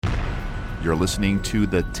You're listening to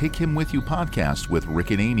the Take Him With You podcast with Rick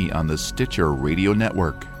and Amy on the Stitcher Radio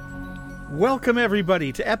Network. Welcome,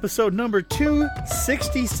 everybody, to episode number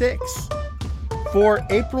 266 for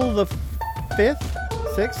April the 5th,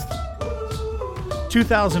 6th,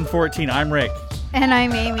 2014. I'm Rick. And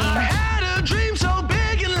I'm Amy. I had a dream so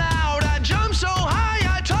big and loud. I jumped so high,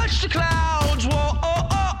 I touched the clouds. Whoa, oh,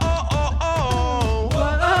 oh, oh, oh, oh. Whoa,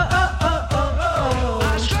 oh, oh, oh, oh, oh.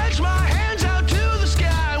 I stretched my hands out to the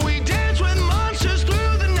sky. We danced with monsters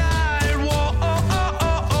through the night. Whoa, oh, oh,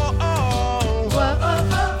 oh, oh, oh. Whoa, oh,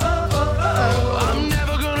 oh, oh, oh, oh. I'm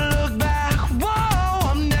never gonna look back. Whoa,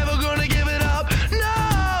 I'm never gonna give it up.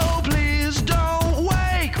 No, please don't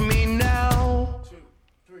wake me now. 2,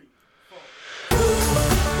 3, 4.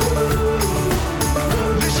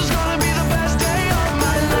 This is gonna be the best day of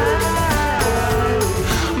my life.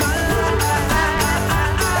 My life.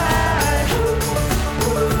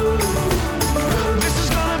 This is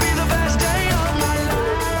gonna be the best day of my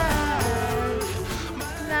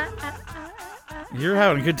life. You're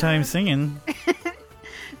having a good time singing.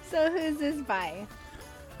 So who's this by?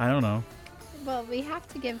 I don't know. Well, we have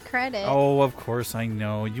to give credit. Oh, of course, I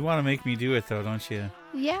know. You want to make me do it, though, don't you?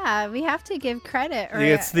 Yeah, we have to give credit. Or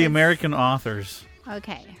It's the American Authors.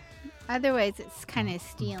 Okay. Otherwise, it's kind of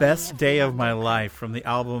stealing. Best if Day we of don't My give credit. Life from the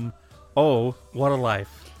album Oh, What a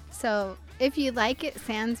Life. So if you like it,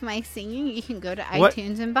 sans my singing, you can go to What?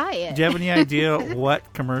 iTunes and buy it. Do you have any idea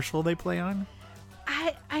what commercial they play on?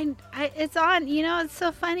 It's on. You know, it's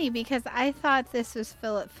so funny because I thought this was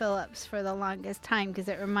Philip Phillips for the longest time because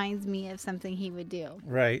it reminds me of something he would do.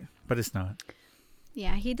 Right, but it's not.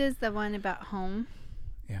 Yeah, he does the one about home.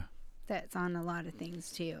 Yeah. That's on a lot of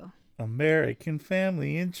things too. American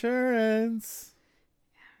Family Insurance.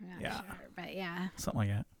 I'm not Yeah. sure, but yeah, Something like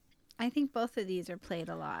that. I think both of these are played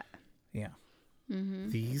a lot. Yeah. Mm-hmm.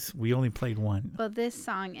 These, we only played one. Well, this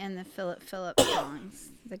song and the Philip Phillips songs,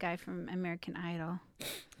 the guy from American Idol.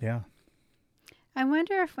 Yeah. I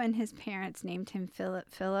wonder if when his parents named him Philip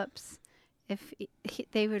Phillips, if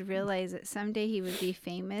they would realize that someday he would be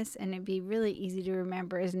famous and it'd be really easy to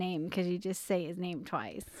remember his name because you just say his name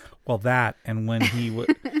twice. Well, that, and when he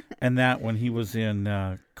when he was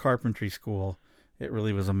in carpentry school, it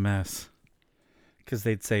really was a mess. Because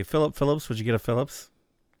they'd say, Philip Phillips, would you get a Phillips?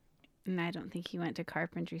 And I don't think he went to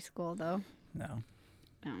carpentry school, though. No.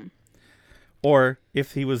 No. Or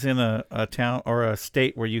if he was in a town or a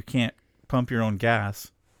state where you can't pump your own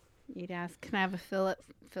gas. You'd ask, can I have a Philip?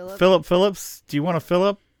 Philip Phillips, do you want a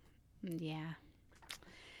Philip? Yeah.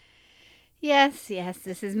 Yes,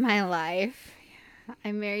 this is my life.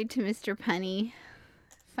 I'm married to Mr. Punny.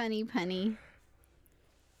 Funny Punny.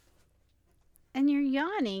 And you're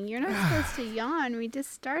yawning. You're not supposed to yawn. We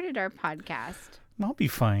just started our podcast. I'll be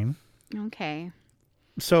fine. Okay.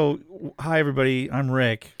 So, hi everybody, I'm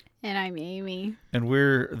Rick. And I'm Amy. And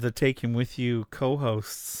we're the Take Him With You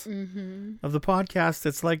co-hosts of the podcast.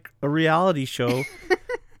 It's like a reality show.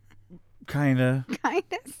 Kind of. Kind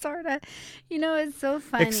of, sort of. You know, it's so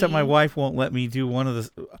funny. Except my wife won't let me do one of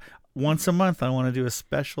the... Once a month, I want to do a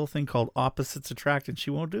special thing called Opposites Attract, and she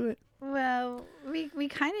won't do it. Well, we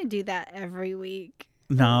kind of do that every week.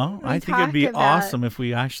 No, We I think it'd be talk about- awesome if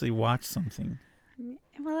we actually watched something.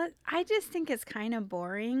 Well, I just think it's kind of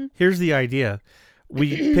boring. Here's the idea.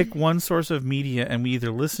 We pick one source of media and we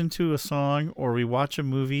either listen to a song or we watch a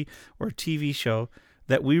movie or a TV show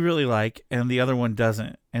that we really like and the other one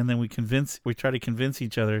doesn't. And then we try to convince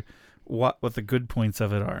each other what the good points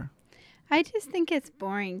of it are. I just think it's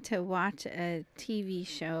boring to watch a TV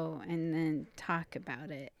show and then talk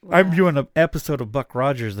about it. I'm Well, doing an episode of Buck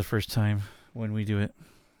Rogers the first time when we do it.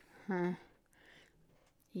 Huh.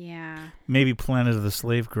 Yeah. Maybe Planet of the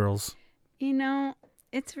Slave Girls You know,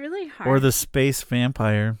 it's really hard. or The Space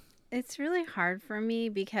Vampire. It's really hard for me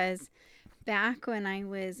because back when I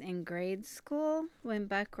was in grade school, when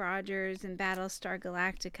Buck Rogers and Battlestar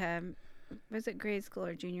Galactica, was it grade school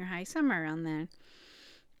or junior high? Somewhere around there.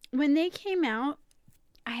 When they came out,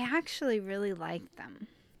 I actually really liked them.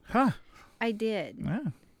 Huh. I did. Yeah.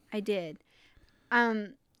 I did.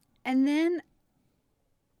 And then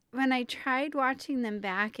when I tried watching them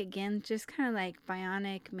back again, just kind of like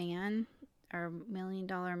Bionic Man or $1 Million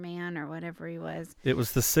Man or whatever he was. It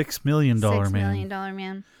was the $6 million $6 man. Million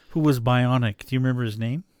Man. Who was bionic? Do you remember his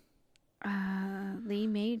name? Lee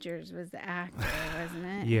Majors was the actor, wasn't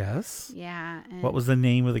it? Yes. Yeah. And What was the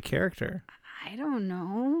name of the character? I don't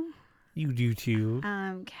know. You do too.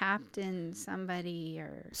 Captain somebody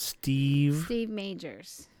or Steve. Steve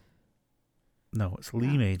Majors. No, it's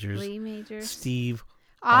Lee Majors. Lee Majors. Steve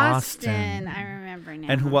Austin. Austin. I remember now.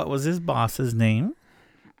 And what was his boss's name?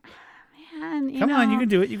 Man, Come on, you know, can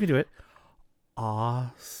do it. You can do it.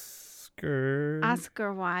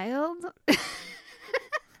 Oscar Wilde.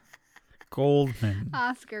 Goldman.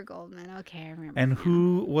 Oscar Goldman. Okay, I remember. And now.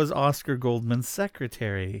 who was Oscar Goldman's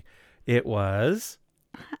secretary? It was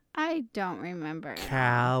I don't remember.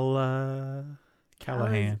 Callahan.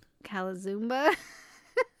 Calazumba.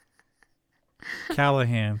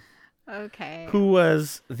 Callahan. Okay. Who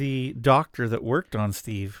was the doctor that worked on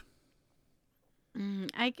Steve?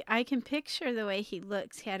 I can picture the way he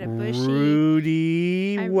looks. He had a bushy.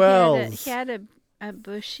 Rudy I- Wells. He had a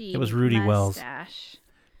bushy. It was Rudy Wells. mustache.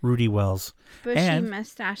 Rudy Wells. Bushy And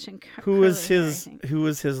mustache and Who was curly hair, I his think. Who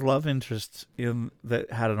was his love interest in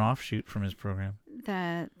that had an offshoot from his program?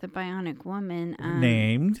 The Bionic Woman.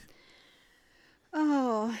 Named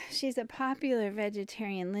Oh, she's a popular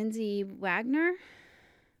vegetarian. Lindsay Wagner.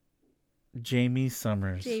 Jamie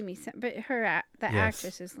Summers. But the Yes.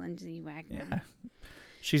 actress is Lindsay Wagner. Yeah.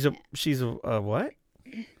 She's a what?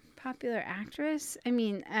 Popular actress. I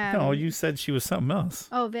mean. No, you said she was something else.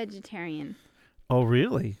 Oh, vegetarian. Oh,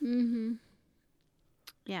 really? Mm-hmm.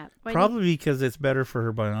 Yeah. Why do Probably because it's better for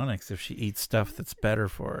her bionics if she eats stuff that's better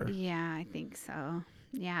for her. Yeah, I think so.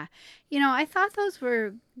 Yeah. I thought those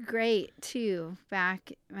were great too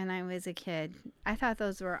back when I was a kid. I thought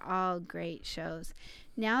those were all great shows.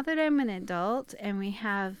 Now that I'm an adult and we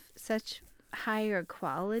have such higher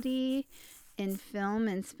quality in film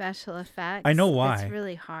and special effects, I know why. It's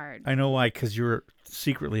really hard. I know why, because you're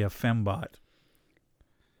secretly a fembot.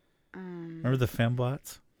 Remember the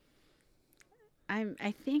fembots?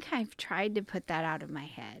 I think I've tried to put that out of my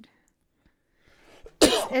head.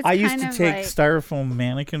 It's I used kind to of take like- styrofoam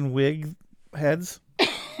mannequin wig heads.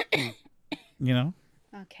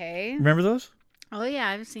 Okay. Remember those? Oh yeah,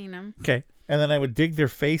 I've seen them. Okay. And then I would dig their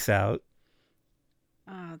face out,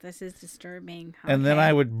 Oh, this is disturbing. and then Okay.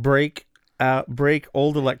 I would break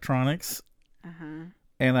old electronics, Uh-huh.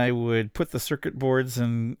 and I would put the circuit boards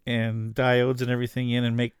and diodes and everything in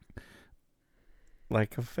and make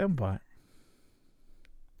like a fembot.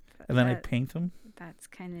 And then I'd paint them. That's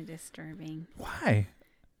kind of disturbing. Why?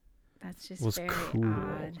 That's just It was very cool.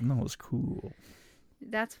 odd. No, it was cool.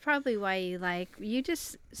 That's probably why you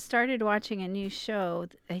just started watching a new show,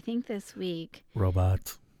 I think this week.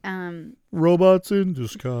 Robots. No, Robots in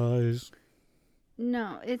disguise.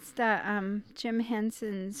 it's the Jim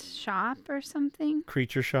Henson's Shop or something.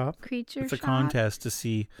 Creature Shop. Creature It's a Shop. contest to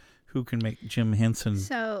see who can make Jim Henson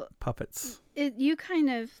So puppets. you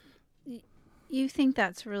think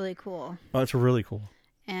that's really cool. Oh, it's really cool.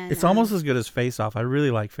 And It's almost as good as Face Off. I really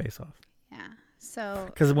like Face Off. yeah. So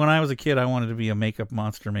Because when I was a kid, I wanted to be a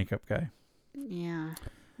monster makeup guy. yeah,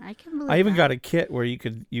 I can believe I even that. got a kit where you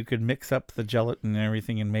could mix up the gelatin and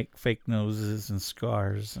everything and make fake noses and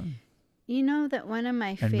scars. And You know that one of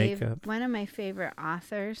my makeup. favorite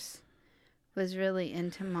authors was really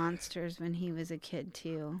into monsters when he was a kid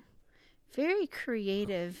too. Very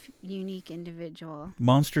creative, unique individual.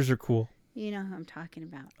 monsters are cool. You know who I'm talking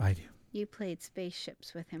about. I do. You played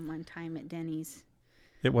spaceships with him one time at Denny's.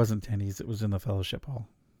 It wasn't Denny's. It was in the fellowship hall.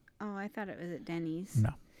 Oh, I thought it was at Denny's.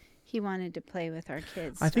 No. He wanted to play with our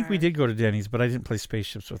kids. I think we Star. did go to Denny's, but I didn't play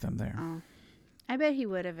spaceships with him there. Oh, I bet he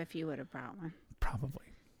would have if you would have brought one. Probably.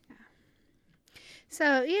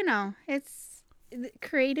 So, it's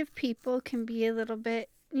creative people can be a little bit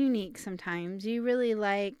unique sometimes. You really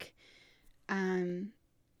like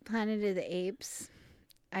Planet of the Apes.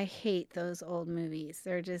 I hate those old movies.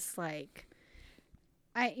 They're just like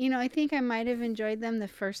I think I might have enjoyed them the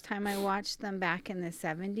first time I watched them back in the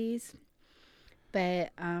 70s,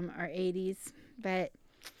 but or 80s, but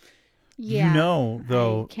yeah.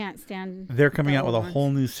 Though, I can't stand they're coming the out with a old ones. whole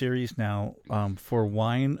new series now for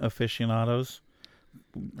wine aficionados.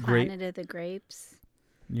 Great. Planet of the Grapes.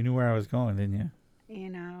 You knew where I was going, didn't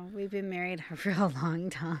you? We've been married a real long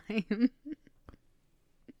time.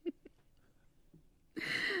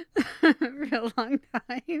 Real long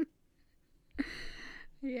time.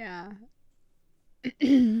 Yeah.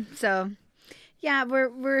 So, yeah,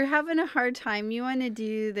 we're having a hard time. You want to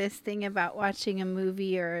do this thing about watching a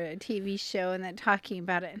movie or a TV show and then talking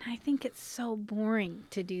about it, and I think it's so boring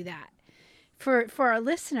to do that for our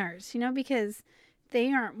listeners, because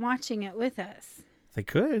they aren't watching it with us. They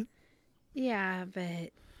could. Yeah,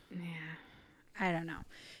 but I don't know.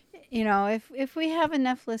 If we have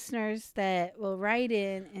enough listeners that will write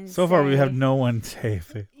in and So far, we say- have no one say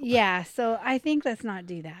it. Yeah, so I think let's not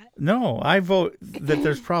do that. No, I vote that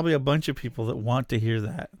there's probably a bunch of people that want to hear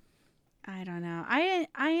that. I don't know. I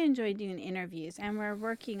enjoy doing interviews, and we're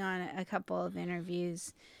working on a couple of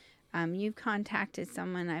interviews You've contacted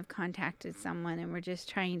someone, I've contacted someone, and we're just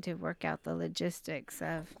trying to work out the logistics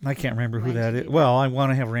of. I can't remember who when that to is. do Well, I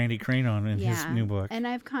want to have Randy Crane on in his new book. And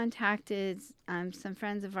I've contacted some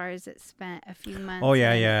friends of ours that spent a few months. Oh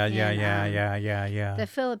yeah, in yeah. the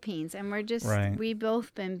Philippines, and we're just Right. we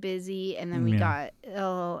both been busy, and then we Yeah. got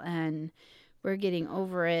ill, and we're getting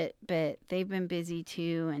over it. But they've been busy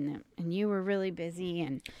too, and you were really busy,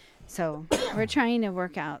 and so we're trying to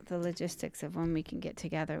work out the logistics of when we can get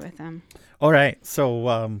together with them. All right.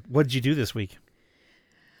 So, what did you do this week?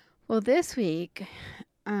 Well, this week,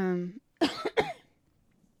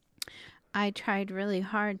 I tried really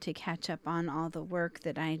hard to catch up on all the work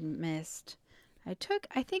that I missed. I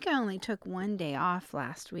think I only took one day off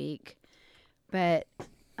last week, but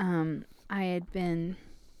I had been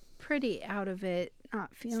pretty out of it,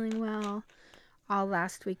 not feeling well. All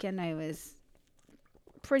last weekend I was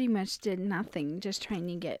pretty much did nothing, just trying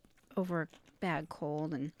to get over a bad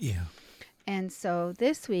cold. And so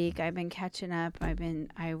this week I've been catching up.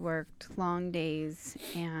 I worked long days,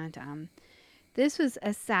 and this was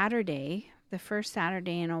a Saturday, the first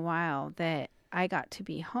Saturday in a while that I got to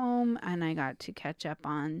be home, and I got to catch up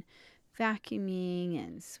on vacuuming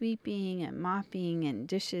and sweeping and mopping and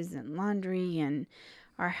dishes and laundry, and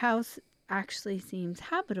our house actually seems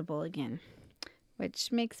habitable again,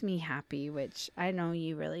 which makes me happy, which I know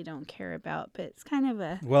you really don't care about, but it's kind of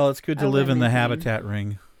a Well, it's good to a live in the women thing. habitat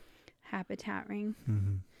ring. habitat ring.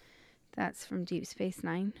 Mm-hmm. That's from Deep Space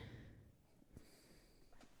Nine.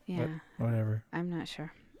 Yeah, Whatever. I'm not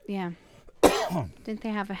sure. Yeah. Didn't they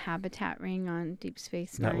have a habitat ring on Deep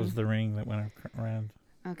Space Nine? That was the ring that went around.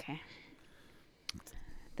 Okay.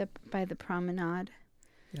 By the promenade.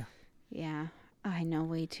 Yeah. Yeah. I know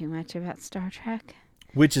way too much about Star Trek.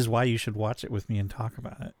 Which is why you should watch it with me and talk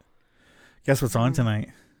about it. Guess what's on tonight?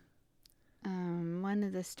 One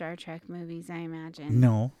of the Star Trek movies, I imagine.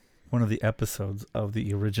 No, one of the episodes of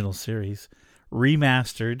the original series,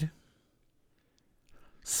 remastered.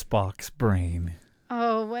 Spock's brain.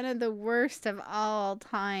 Oh, one of the worst of all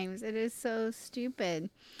times. It is so stupid.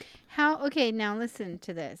 Okay, now listen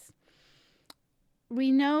to this. We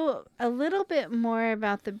know a little bit more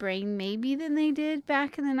about the brain maybe than they did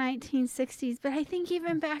back in the 1960s, but I think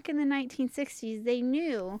even back in the 1960s, they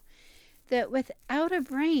knew that without a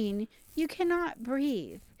brain, you cannot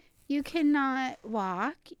breathe. You cannot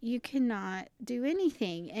walk. You cannot do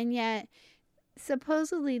anything. And yet,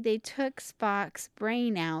 supposedly they took Spock's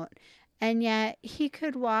brain out, and yet he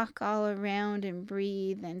could walk all around and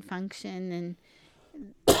breathe and function. And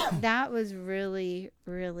that was really,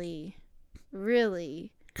 really,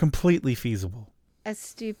 really Completely feasible. a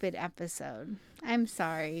stupid episode. I'm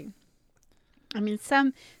sorry. I mean,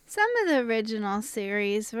 some of the original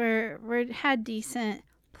series had decent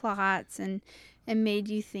plots and made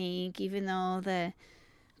you think, even though the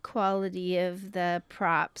quality of the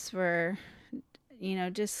props were,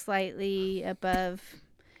 just slightly above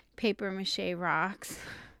paper mache rocks,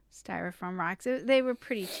 styrofoam rocks. They were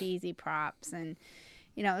pretty cheesy props, and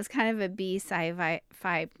it was kind of a B sci-fi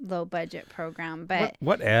low budget program. But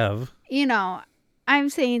What Ev? I'm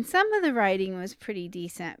saying some of the writing was pretty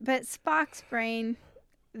decent, but Spock's brain,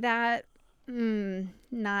 that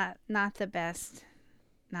not the best,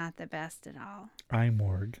 not the best at all.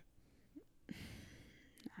 Imorg.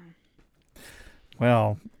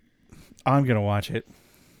 Well, I'm gonna watch it.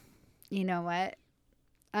 You know what?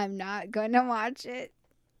 I'm not going to watch it.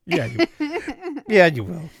 Yeah, yeah, you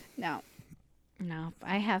will. No,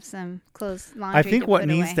 I have some clothes laundry. I think to what put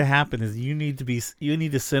needs away. to happen is you need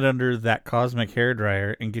to sit under that cosmic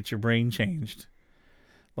hairdryer and get your brain changed,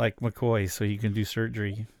 like McCoy, so you can do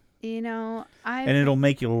surgery, and it'll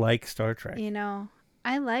make you like Star Trek.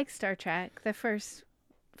 I like Star Trek the first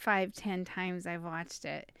 5-10 times I've watched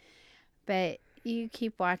it, but you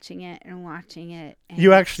keep watching it and watching it. And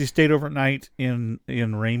You actually stayed overnight in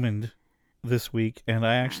Raymond this week, and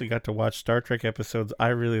I actually got to watch Star Trek episodes I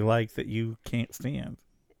really like that you can't stand.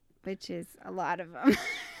 which is a lot of them.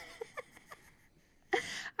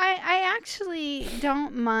 I actually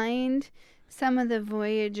don't mind some of the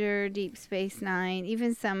Voyager, Deep Space Nine,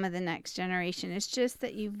 even some of the Next Generation. It's just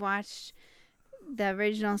that you've watched the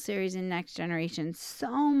original series in Next Generation so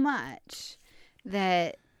much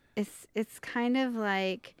that it's kind of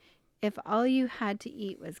like if all you had to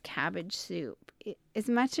eat was cabbage soup. As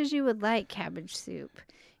much as you would like cabbage soup,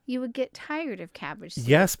 you would get tired of cabbage soup.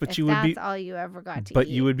 Yes, but if you would be. that's all you ever got to eat. But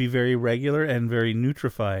you would be very regular and very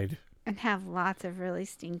nutrified. And have lots of really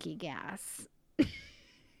stinky gas.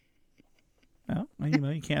 Well,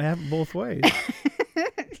 you can't have it both ways.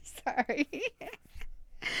 Sorry.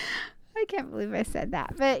 I can't believe I said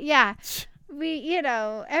that. But yeah,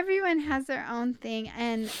 everyone has their own thing.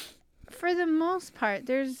 And for the most part,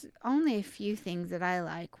 there's only a few things that I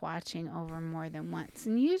like watching over more than once.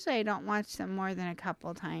 And usually I don't watch them more than a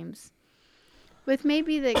couple times. With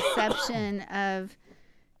maybe the exception of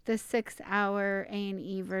the 6-hour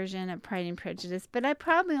A&E version of Pride and Prejudice. But I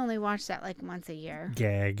probably only watch that like once a year.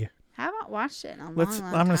 Gag. I haven't watched it in a long I'm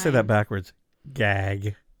time. going to say that backwards.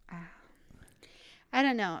 Gag. I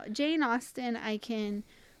don't know. Jane Austen, I can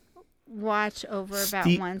watch over about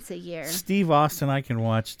once a year. Steve Austin, I can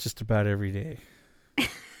watch just about every day.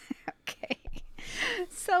 Okay.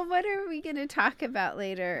 So what are we going to talk about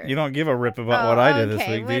later? You don't give a rip about what I did this week,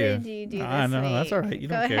 do you? What did you do this I know, week? that's all right. You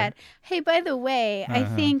Go don't care. ahead. Hey, by the way, I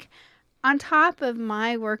think on top of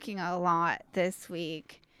my working a lot this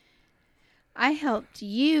week, I helped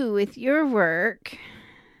you with your work.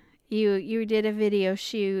 You did a video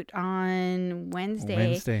shoot on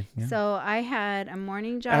Wednesday. Yeah. So I had a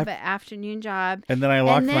morning job, an afternoon job. And then I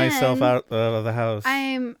locked then myself out of the house.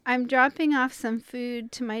 I'm dropping off some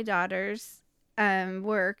food to my daughter's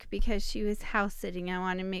work because she was house sitting. I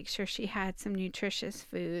want to make sure she had some nutritious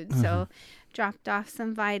food. So dropped off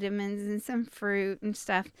some vitamins and some fruit and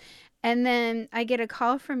stuff. And then I get a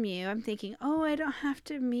call from you. I'm thinking, oh, I don't have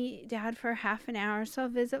to meet Dad for half an hour, so I'll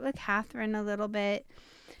visit with Catherine a little bit.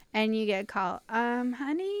 And you get a call,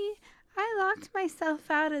 honey, I locked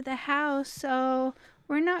myself out of the house, so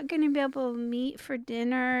we're not going to be able to meet for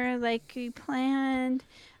dinner like we planned.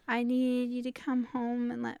 I need you to come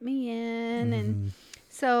home and let me in. And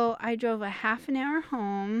so I drove a half an hour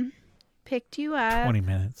home, picked you up. 20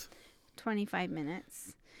 minutes. 25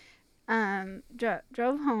 minutes.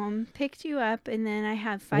 Drove home, picked you up, and then I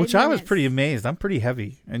had 5 minutes. Which I was pretty amazed. I'm pretty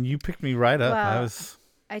heavy, and you picked me right up. Well,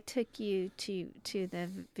 I took you to the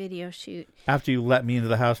video shoot. After you let me into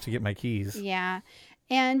the house to get my keys. Yeah.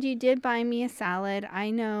 And you did buy me a salad.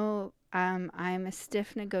 I know I'm a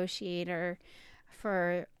stiff negotiator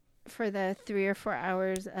for the 3 or 4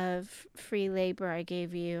 hours of free labor I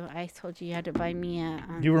gave you. I told you had to buy me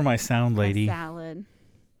you were my sound lady. Salad.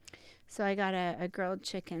 So I got a grilled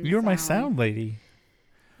chicken You were my salad. sound lady.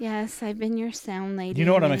 Yes, I've been your sound lady. You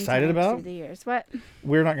know what I'm many excited times about? through the years. What?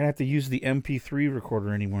 We're not going to have to use the MP3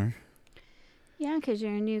 recorder anymore. Yeah, because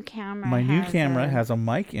your new camera My new camera has a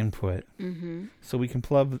mic input. Mm-hmm. So we can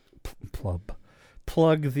plug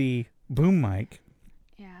the boom mic,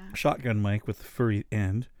 shotgun mic with the furry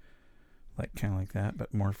end, kind of like that,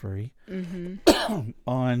 but more furry.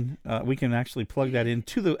 On we can actually plug that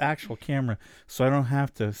into the actual camera, so I don't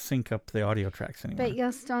have to sync up the audio tracks anymore. But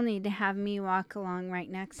you'll still need to have me walk along right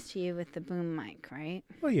next to you with the boom mic, right?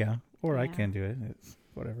 Well, yeah, or I can do it. It's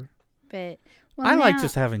whatever. But I like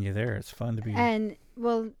just having you there. It's fun to be. And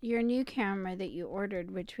your new camera that you ordered,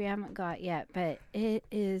 which we haven't got yet, but it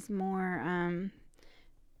is more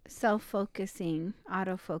self-focusing,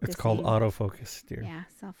 autofocusing. It's called autofocus, dear. Yeah,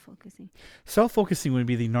 self-focusing. Self-focusing would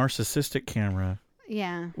be the narcissistic camera.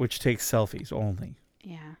 Yeah. Which takes selfies only.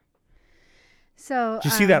 Yeah. So.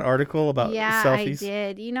 Did you see that article about selfies? Yeah, I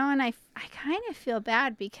did. You know, and I kind of feel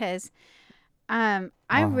bad because I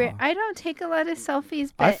don't take a lot of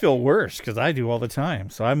selfies. But I feel worse because I do all the time.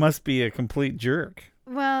 So I must be a complete jerk.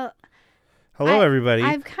 Well. Hello, everybody.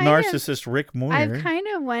 Narcissist Rick Moyer. I've kind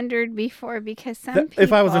of wondered before because some people...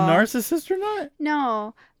 If I was a narcissist or not?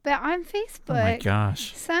 No, but on Facebook... Oh, my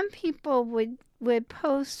gosh. Some people would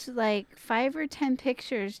post like 5 or 10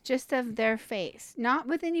 pictures just of their face, not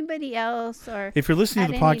with anybody else or... If you're listening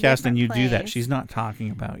to the podcast and you do that, she's not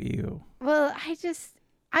talking about you. Well, I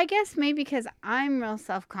guess maybe because I'm real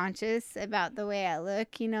self-conscious about the way I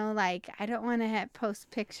look, you know, like I don't want to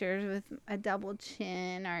post pictures with a double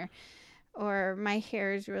chin or my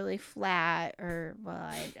hair is really flat, or, well,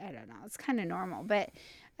 I don't know. It's kind of normal, but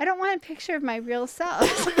I don't want a picture of my real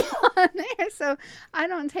self on there, so I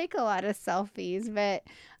don't take a lot of selfies, but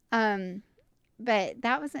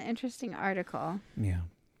that was an interesting article. Yeah.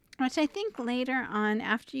 Which I think later on,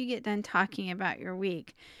 after you get done talking about your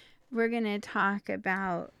week, we're going to talk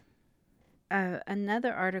about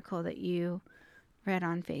another article that you read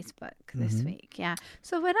on Facebook this week. Yeah.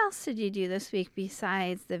 So what else did you do this week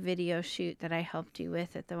besides the video shoot that I helped you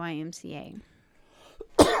with at the YMCA?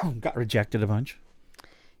 Got rejected a bunch.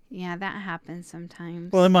 Yeah, that happens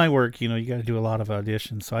sometimes. Well, in my work, you got to do a lot of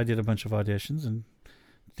auditions. So I did a bunch of auditions and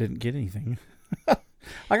didn't get anything.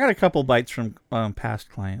 I got a couple bites from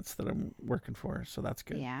past clients that I'm working for, so that's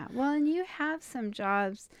good. Yeah. Well, and you have some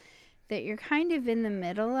jobs that you're kind of in the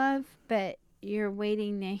middle of, but you're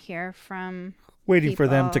waiting to hear from Waiting for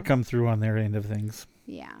them to come through on their end of things.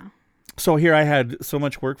 Yeah. So here I had so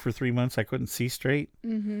much work for 3 months I couldn't see straight.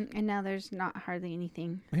 And now there's not hardly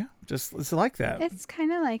anything. Yeah, just it's like that. It's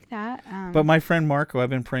kind of like that. But my friend Marco, I've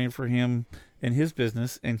been praying for him in his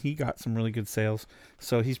business, and he got some really good sales.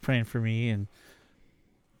 So he's praying for me, and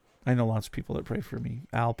I know lots of people that pray for me.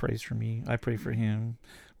 Al prays for me. I pray for him.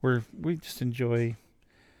 We just enjoy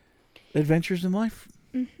adventures in life.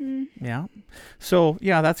 Yeah. So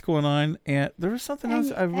yeah, that's going on. And there was something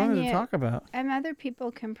else I wanted to talk about. And other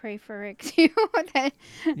people can pray for Rick too.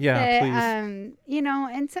 Please. You know,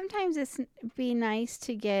 and sometimes it's be nice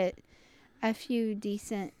to get a few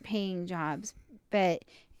decent paying jobs, but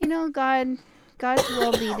you know, God's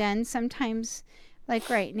will be done. Sometimes, like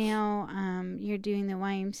right now, you're doing the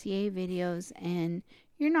YMCA videos and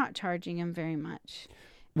you're not charging them very much.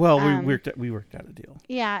 Well, we worked out a deal.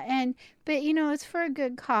 Yeah, but you know, it's for a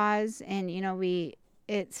good cause, and you know,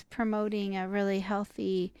 it's promoting a really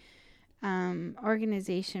healthy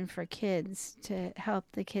organization for kids to help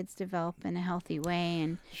the kids develop in a healthy way,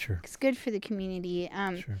 and it's good for the community.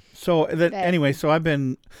 Sure. So anyway, so I've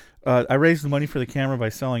been I raised the money for the camera by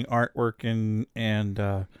selling artwork, and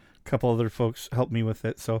a couple other folks helped me with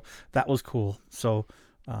it, so that was cool. So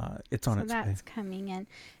it's on its way. So that's coming in.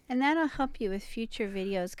 And that'll help you with future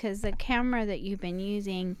videos because the camera that you've been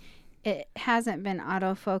using, it hasn't been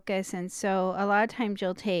autofocus. And so a lot of times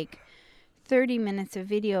you'll take 30 minutes of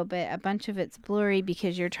video, but a bunch of it's blurry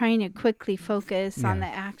because you're trying to quickly focus on the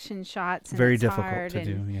action shots. And very it's difficult hard to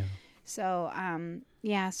do, yeah. So,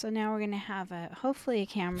 so now we're going to have hopefully a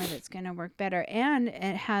camera that's going to work better. And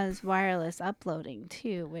it has wireless uploading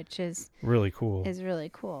too, which is really cool.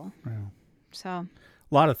 Yeah. So...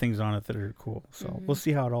 a lot of things on it that are cool. So we'll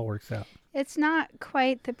see how it all works out. It's not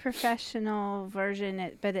quite the professional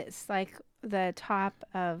version, but it's like the top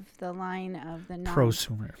of the line of the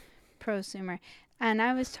prosumer. And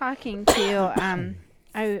I was talking to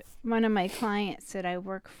one of my clients that I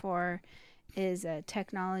work for is a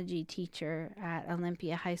technology teacher at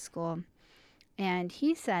Olympia High School. And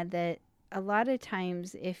he said that a lot of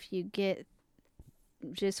times if you get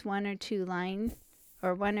just one or two lines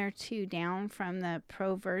or one or two down from the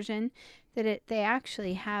pro version, that they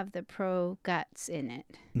actually have the pro guts in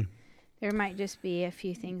it. There might just be a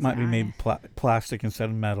few things. Might be made plastic instead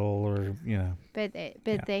of metal, or you know. But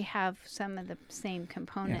they have some of the same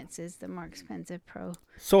components as the more expensive pro.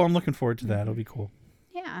 So I'm looking forward to that. It'll be cool.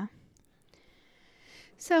 Yeah.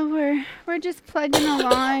 So we're just plugging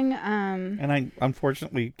along. And I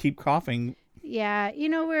unfortunately keep coughing. Yeah, you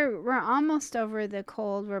know, we're almost over the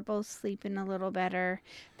cold. We're both sleeping a little better.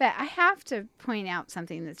 But I have to point out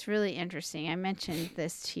something that's really interesting. I mentioned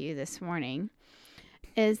this to you this morning,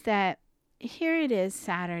 is that here it is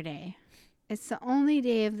Saturday. It's the only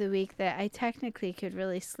day of the week that I technically could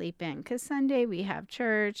really sleep in, because Sunday we have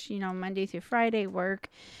church, you know, Monday through Friday work.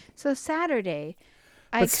 So Saturday,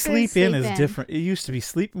 I could sleep in is different. It used to be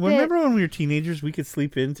sleep. Remember when we were teenagers, we could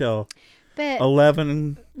sleep in till... But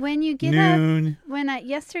 11 when you get noon. Up,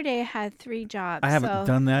 yesterday I had 3 jobs. I haven't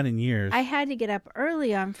done that in years. I had to get up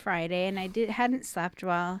early on Friday, and I hadn't slept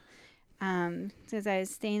well because I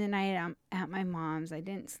was staying the night at my mom's. I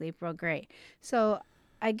didn't sleep real great. So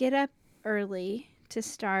I get up early to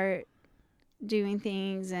start doing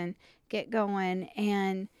things and get going.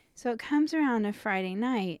 And so it comes around a Friday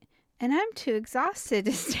night, and I'm too exhausted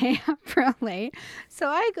to stay up real late. So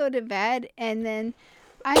I go to bed, and then...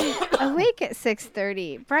 I'm awake at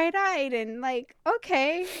 6:30, bright-eyed, and like,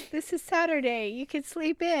 okay, this is Saturday. You can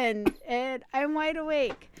sleep in, and I'm wide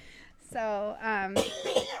awake. So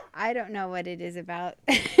I don't know what it is about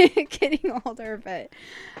getting older, but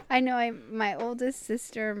I know my oldest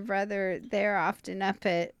sister and brother, they're often up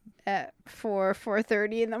at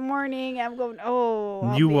 4:30 in the morning. I'm going,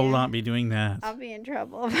 you will not be doing that. I'll be in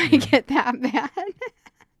trouble if I get that bad.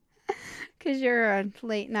 Because you're a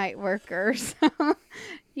late night worker, so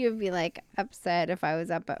you'd be like upset if I was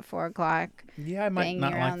up at 4 o'clock. Yeah, I might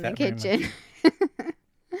not like that the kitchen.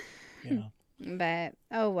 Yeah. But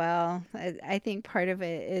oh well, I think part of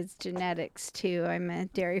it is genetics too. I'm a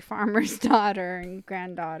dairy farmer's daughter and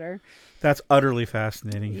granddaughter. That's utterly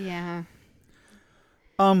fascinating. Yeah.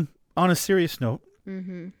 On a serious note,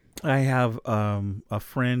 I have a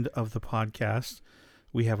friend of the podcast.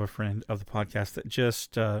 We have a friend of the podcast that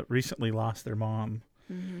just recently lost their mom.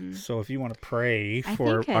 So if you want to pray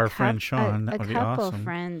for our friend Sean, that would be awesome. A couple of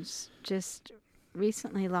friends just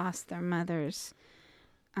recently lost their mothers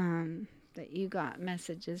that you got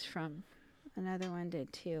messages from. Another one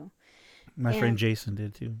did too. My friend Jason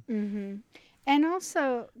did too. And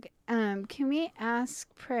also, can we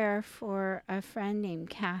ask prayer for a friend named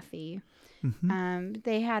Kathy?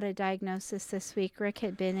 They had a diagnosis this week. Rick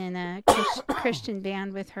had been in a Christian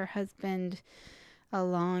band with her husband a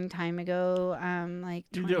long time ago, like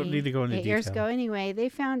You don't need to go into 28 years detail. ago. Anyway, they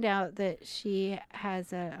found out that she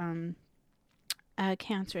has a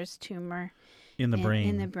cancerous tumor in the brain.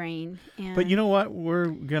 In the brain. And But you know what? We're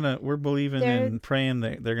believing and praying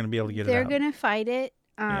that they're gonna be able to get it they're out. gonna fight it.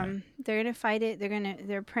 Yeah. They're gonna fight it.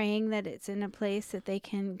 They're praying that it's in a place that they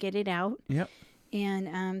can get it out. Yep.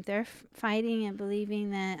 And they're fighting and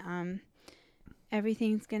believing that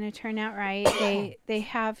everything's going to turn out right. They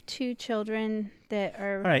have 2 children that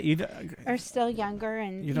All right. are still younger,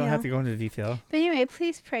 and You don't have to go into detail. But anyway,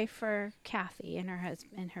 please pray for Kathy and her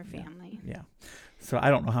husband and her family. Yeah. So I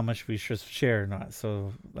don't know how much we should share or not.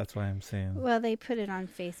 So that's why I'm saying. Well, they put it on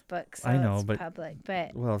Facebook, so I know, it's but- public.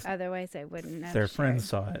 But well, otherwise, I wouldn't have Their shared. friends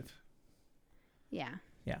saw it. Yeah.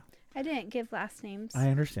 Yeah. I didn't give last names. I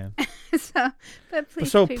understand. But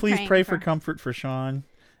please. So be please praying pray for comfort for Sean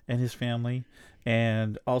and his family,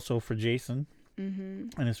 and also for Jason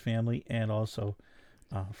and his family, and also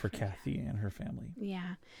for Kathy and her family.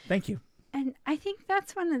 Yeah. Thank you. And I think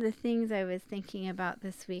that's one of the things I was thinking about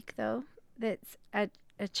this week, though. That's a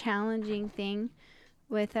challenging thing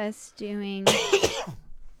with us doing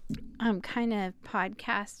kind of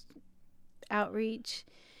podcast outreach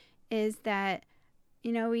is that,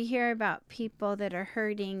 we hear about people that are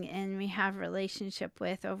hurting and we have relationship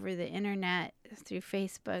with over the internet, through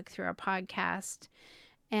Facebook, through our podcast.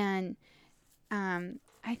 And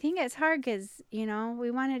I think it's hard because, we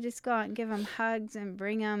want to just go out and give them hugs and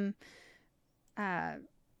bring them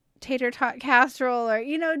tater tot casserole or,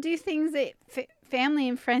 do things that family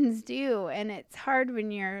and friends do. And it's hard when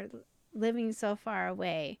you're living so far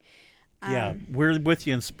away. Yeah, we're with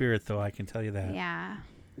you in spirit, though. I can tell you that. Yeah.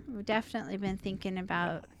 We've definitely been thinking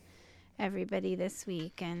about everybody this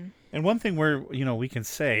week. And one thing we can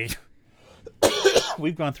say,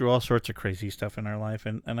 we've gone through all sorts of crazy stuff in our life,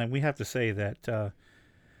 and we have to say that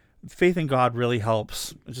faith in God really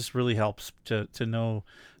helps. It just really helps to know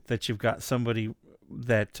that you've got somebody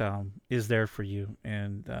that is there for you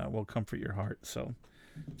and will comfort your heart. So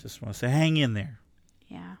just want to say, hang in there.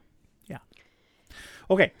 yeah. Yeah.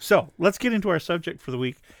 Okay, so let's get into our subject for the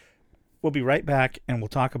week. We'll be right back, and we'll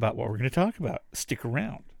talk about what we're going to talk about. Stick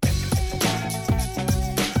around.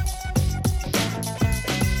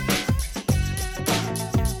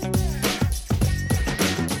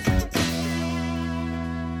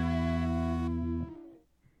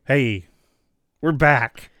 Hey, we're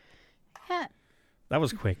back. Yeah. That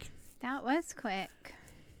was quick. That was quick.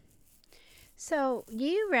 So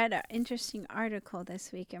you read an interesting article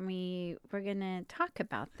this week, and we were going to talk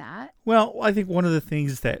about that. Well, I think one of the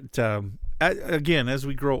things that, again, as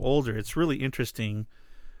we grow older, it's really interesting.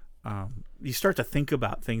 You start to think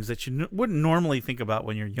about things that you wouldn't normally think about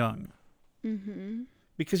when you're young. Mm-hmm.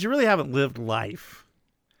 Because you really haven't lived life.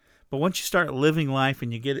 But once you start living life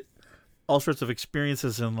and you get all sorts of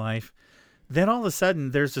experiences in life, then all of a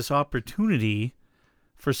sudden there's this opportunity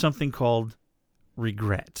for something called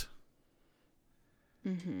regret.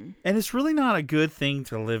 Mm-hmm. And it's really not a good thing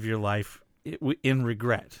to live your life in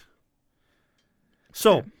regret.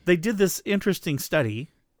 So they did this interesting study.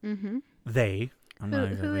 Mm-hmm. I'm not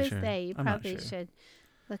Who exactly is sure. they? You I'm not probably sure. should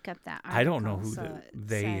look up that article. I don't know who so the it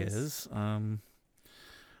they says- is.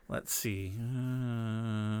 Let's see.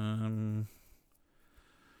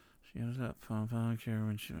 She ended up volunteer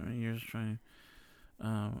when she years trying.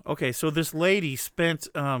 Okay, so this lady spent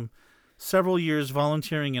several years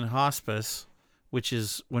volunteering in hospice, which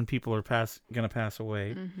is when people are going to pass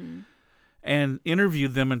away, and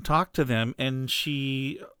interviewed them and talked to them. And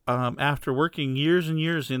she, after working years and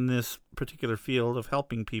years in this particular field of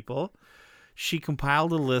helping people, she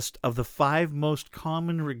compiled a list of the 5 most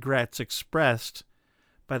common regrets expressed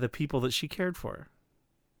by the people that she cared for.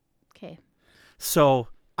 Okay. So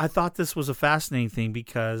I thought this was a fascinating thing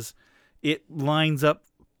because it lines up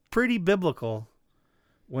pretty biblical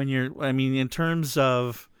in terms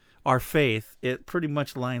of our faith, it pretty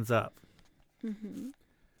much lines up. Mm-hmm.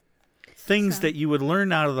 Things So- that you would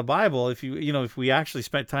learn out of the Bible, if if we actually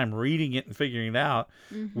spent time reading it and figuring it out,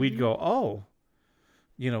 we'd go, oh,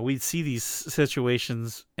 we'd see these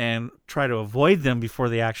situations and try to avoid them before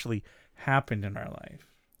they actually happened in our life.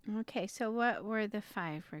 Okay, so what were the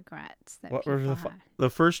 5 regrets that What people were had? the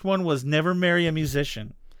first one was never marry a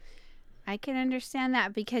musician. I can understand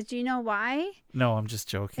that because you know why? No, I'm just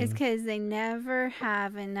joking. It's because they never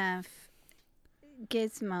have enough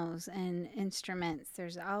gizmos and instruments.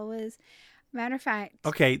 There's always, matter of fact.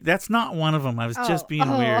 Okay, that's not one of them. I was just being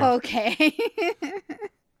weird. Oh, okay.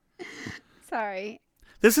 Sorry.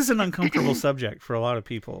 This is an uncomfortable subject for a lot of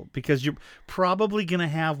people because you're probably going to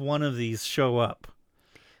have one of these show up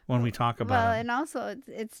when we talk about Well, it. and also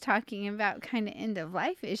it's talking about kind of end of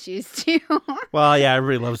life issues too. Well, yeah,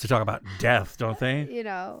 everybody loves to talk about death, don't they? You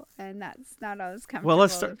know, and that's not always comfortable. Well,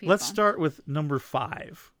 let's to start. people. Let's start with number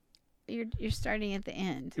 5. You're starting at the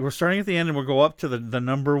end. We're starting at the end, and we'll go up to the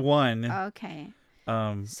number 1 Okay.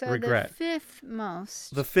 So regret. the fifth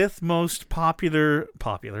most. The fifth most popular,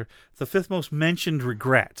 the fifth most mentioned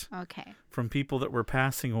regret Okay. from people that were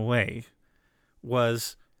passing away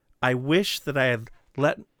was, I wish I had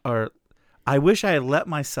let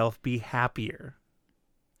myself be happier.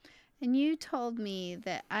 And you told me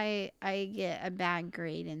that I get a bad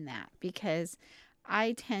grade in that because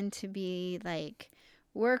I tend to be like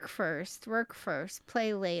work first,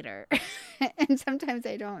 play later. And sometimes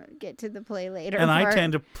I don't get to the play later And I part.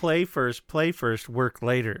 tend to play first, work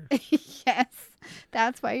later. Yes.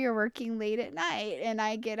 That's why you're working late at night and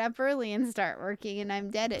I get up early and start working and I'm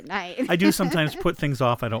dead at night. I do sometimes put things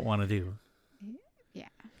off I don't want to do. Yeah.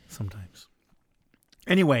 Sometimes.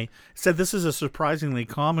 Anyway, said this is a surprisingly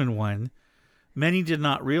common one. Many did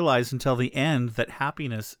not realize until the end that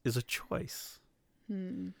happiness is a choice,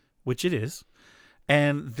 which it is.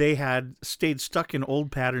 And they had stayed stuck in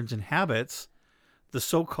old patterns and habits. The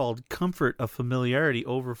so-called comfort of familiarity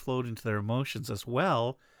overflowed into their emotions as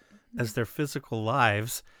well as their physical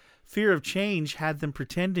lives. Fear of change had them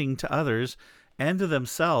pretending to others and to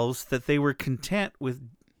themselves that they were content with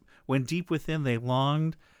when deep within they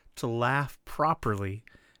longed to laugh properly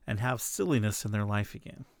and have silliness in their life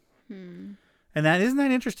again. And isn't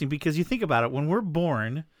that interesting? Because you think about it, when we're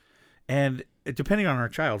born, and depending on our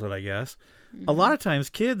childhood, I guess, a lot of times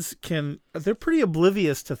kids they're pretty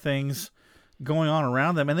oblivious to things going on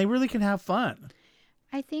around them, and they really can have fun.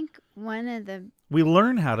 I think We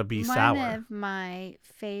learn how to be sour. one of my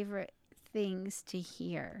favorite things to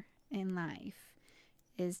hear in life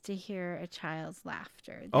is to hear a child's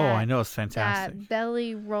laughter. I know, it's fantastic. That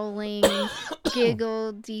belly rolling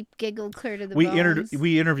deep giggle clear to the We bones.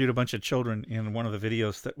 interviewed a bunch of children in one of the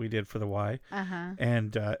videos that we did for the Y. Uh-huh.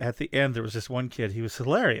 And at the end, there was this one kid. He was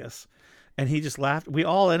hilarious. And he just laughed. We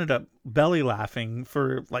all ended up belly laughing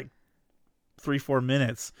for like 3-4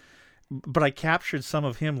 minutes. But I captured some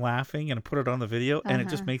of him laughing and put it on the video. And it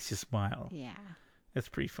just makes you smile. Yeah. It's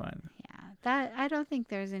pretty fun. Yeah. That I don't think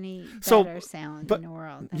there's any So, better sound but- in the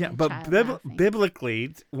world than Yeah, a but child laughing.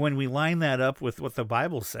 biblically, when we line that up with what the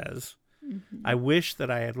Bible says, I wish that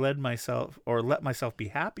I had let myself be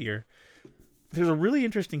happier. There's a really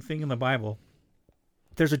interesting thing in the Bible.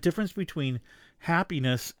 There's a difference between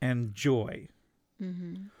happiness and joy.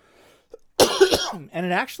 And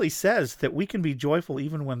it actually says that we can be joyful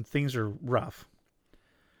even when things are rough.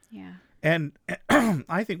 Yeah. And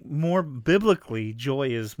I think more biblically, joy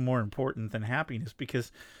is more important than happiness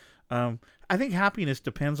because I think happiness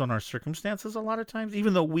depends on our circumstances a lot of times,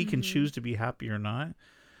 even though we can choose to be happy or not.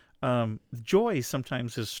 Joy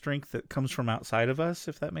sometimes is strength that comes from outside of us,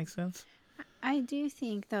 if that makes sense. I do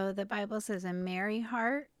think, though, the Bible says a merry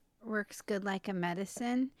heart works good like a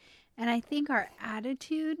medicine. And I think our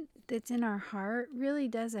attitude that's in our heart really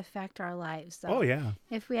does affect our lives. So Oh, yeah.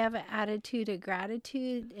 if we have an attitude of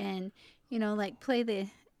gratitude and, like play the,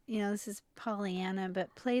 this is Pollyanna,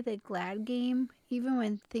 but play the glad game, even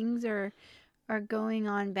when things are going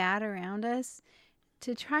on bad around us,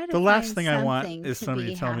 to try to The last find thing I want something is to somebody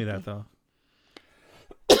be to tell me happy. that, though.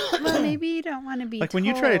 Well, maybe you don't want to be Like when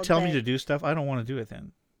you try to tell me that- to do stuff, I don't want to do it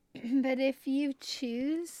then. But if you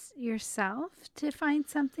choose yourself to find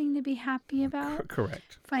something to be happy about,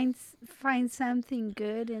 Correct. find something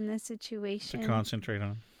good in the situation. To concentrate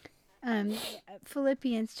on.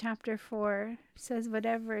 Philippians chapter 4 says,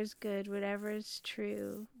 "Whatever is good, whatever is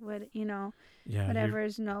true, Yeah. whatever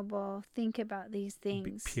is noble, think about these Be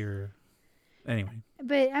things." pure. Anyway.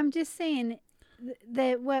 But I'm just saying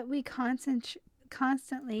that what we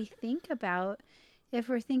constantly think about. If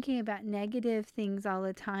we're thinking about negative things all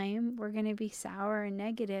the time, we're going to be sour and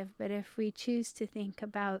negative. But if we choose to think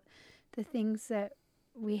about the things that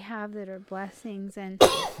we have that are blessings and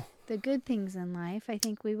the good things in life, I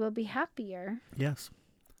think we will be happier. Yes.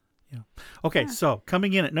 Yeah. Okay, so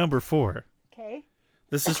coming in at number 4. Okay.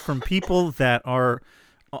 This is from people that are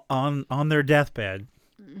on their deathbed.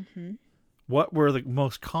 What were the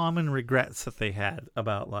most common regrets that they had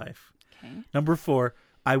about life? Okay. Number 4,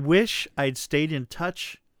 I wish I'd stayed in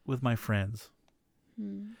touch with my friends.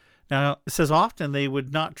 Now, it says often they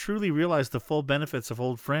would not truly realize the full benefits of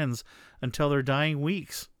old friends until their dying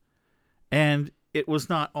weeks. And it was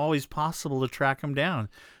not always possible to track them down.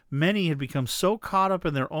 Many had become so caught up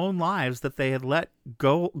in their own lives that they had let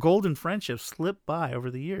golden friendships slip by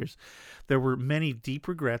over the years. There were many deep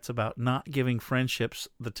regrets about not giving friendships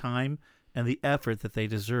the time and the effort that they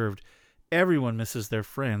deserved. Everyone misses their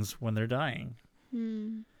friends when they're dying.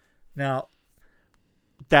 Now,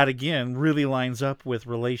 that again really lines up with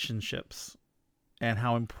relationships and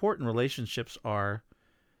how important relationships are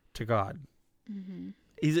to God.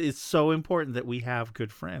 It's so important that we have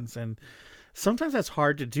good friends, and sometimes that's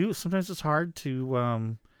hard to do. Sometimes it's hard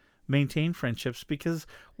to maintain friendships because,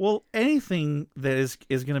 well, anything that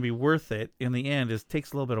is going to be worth it in the end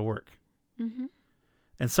takes a little bit of work.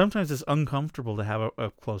 And sometimes it's uncomfortable to have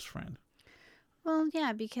a close friend. Well,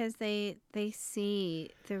 yeah, because they see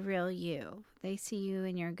the real you. They see you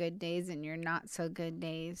in your good days and your not so good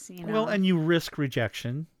days. You know. Well, and you risk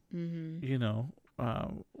rejection. You know,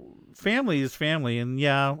 family is family, and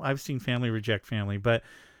yeah, I've seen family reject family, but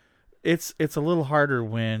it's a little harder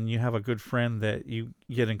when you have a good friend that you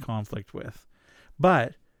get in conflict with.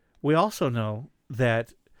 But we also know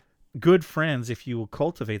that good friends, if you will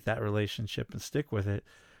cultivate that relationship and stick with it,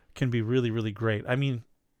 can be really, really great. I mean,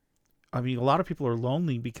 a lot of people are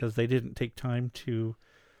lonely because they didn't take time to,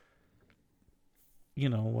 I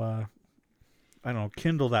don't know,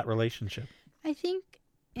 kindle that relationship. I think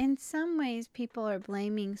in some ways people are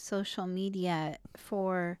blaming social media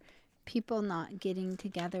for people not getting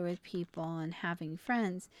together with people and having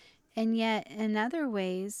friends. And yet in other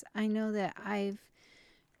ways, I know that I've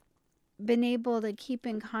been able to keep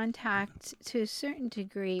in contact to a certain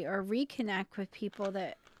degree or reconnect with people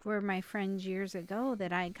that were my friends years ago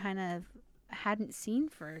that I kind of hadn't seen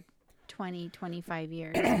for 20, 25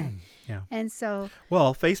 years. Yeah. And so,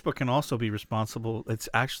 well, Facebook can also be responsible. It's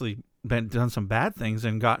actually done some bad things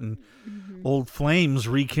and gotten old flames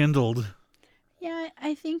rekindled. Yeah,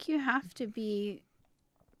 I think you have to be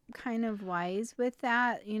kind of wise with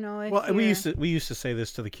that, you know. If Well, we used to say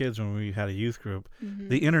this to the kids when we had a youth group.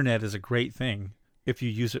 The internet is a great thing if you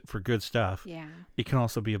use it for good stuff. Yeah. It can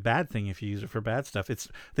also be a bad thing if you use it for bad stuff.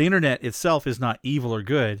 The internet itself is not evil or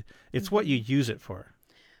good. It's what you use it for.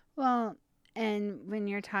 Well, and when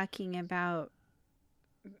you're talking about,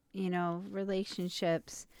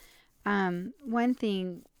 relationships, one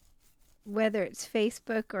thing, whether it's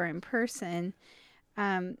Facebook or in person,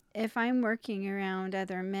 if I'm working around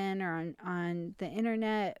other men or on the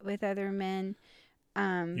internet with other men,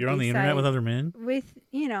 you're on the internet with other men? With,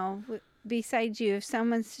 besides you, if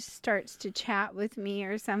someone starts to chat with me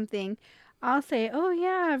or something, I'll say, oh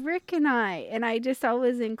yeah, Rick and I just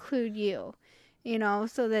always include you,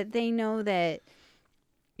 so that they know that,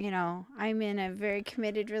 I'm in a very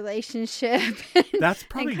committed relationship. That's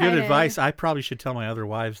probably good advice. I probably should tell my other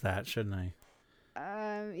wives that, shouldn't I?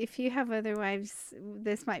 If you have other wives,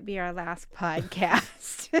 this might be our last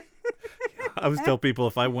podcast. I always tell people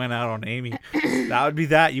if I went out on Amy, that would be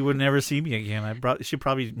that. You would never see me again. She'd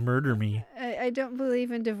probably murder me. I don't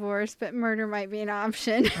believe in divorce, but murder might be an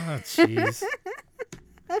option. Oh, jeez.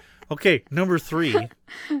 Okay, number 3.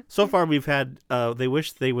 So far we've had, they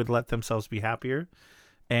wish they would let themselves be happier,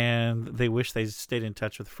 and they wish they stayed in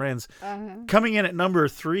touch with friends. Coming in at number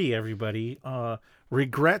 3, everybody,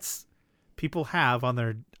 regrets people have on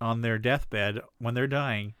their deathbed when they're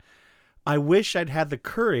dying. I wish I'd had the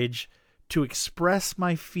courage to express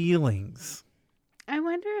my feelings. I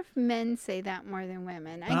wonder if men say that more than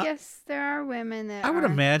women. I guess there are women that I would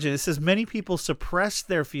imagine. It says many people suppressed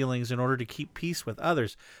their feelings in order to keep peace with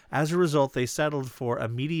others. As a result, they settled for a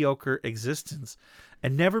mediocre existence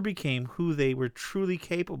and never became who they were truly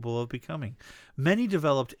capable of becoming. Many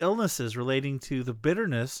developed illnesses relating to the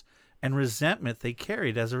bitterness and resentment they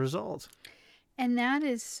carried as a result. And that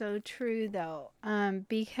is so true, though,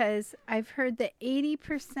 because I've heard that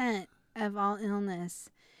 80% of all illness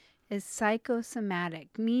is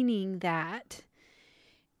psychosomatic, meaning that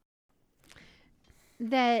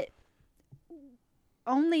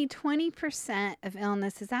only 20% of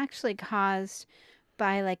illness is actually caused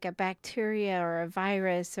by like a bacteria or a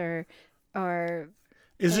virus or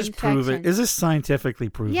Is this proven? Is this scientifically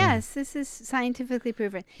proven? Yes, this is scientifically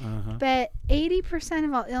proven. But 80%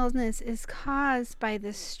 of all illness is caused by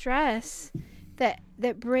the stress that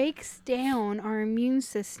breaks down our immune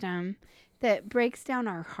system, that breaks down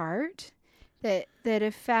our heart, that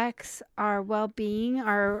affects our well-being,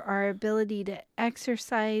 our ability to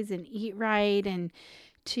exercise and eat right and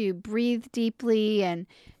to breathe deeply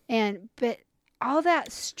but all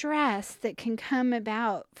that stress that can come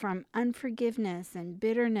about from unforgiveness and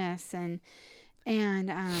bitterness and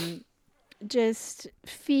just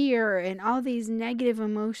fear and all these negative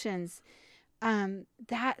emotions,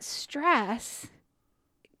 that stress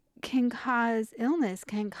can cause illness,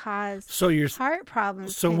 can cause So you're heart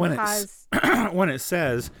problems. so can when cause, it's when it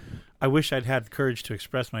says, "I wish I'd had the courage to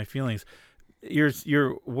express my feelings,"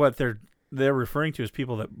 you're what they're referring to is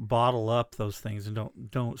people that bottle up those things and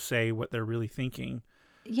don't say what they're really thinking.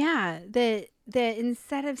 yeah, that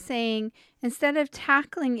instead of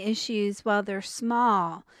tackling issues while they're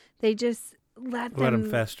small, they just let Let 'em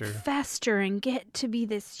them fester. and get to be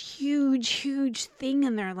this huge thing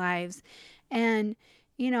in their lives. And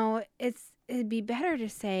it'd be better to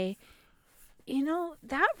say,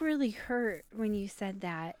 that really hurt when you said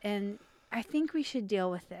that, and I think we should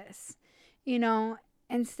deal with this,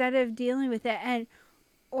 instead of dealing with it, and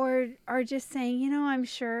or just saying, I'm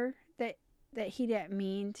sure that he didn't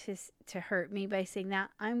mean to hurt me by saying that.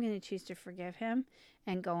 I'm going to choose to forgive him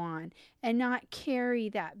and go on and not carry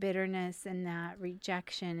that bitterness and that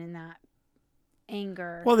rejection and that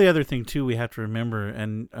anger. Well, the other thing too we have to remember,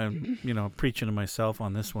 and I'm preaching to myself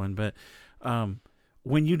on this one, but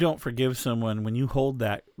when you don't forgive someone, when you hold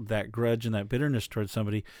that grudge and that bitterness towards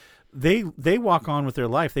somebody, they walk on with their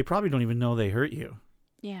life. They probably don't even know they hurt you.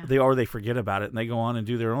 Yeah. They forget about it and they go on and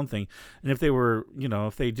do their own thing. And if they were,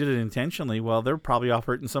 if they did it intentionally, well, they're probably off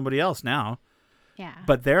hurting somebody else now. Yeah.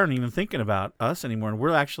 But they aren't even thinking about us anymore. And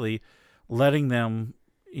we're actually letting them,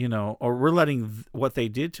 or we're letting what they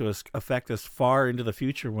did to us affect us far into the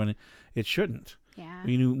future when it shouldn't. Yeah.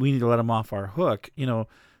 We need to let them off our hook.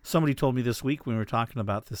 Somebody told me this week when we were talking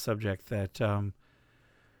about this subject that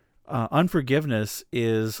unforgiveness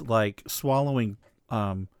is like swallowing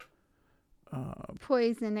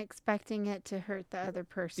poison, expecting it to hurt the other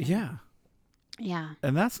person. Yeah. Yeah.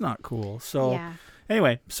 And that's not cool. So Yeah.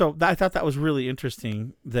 anyway, I thought that was really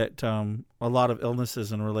interesting that a lot of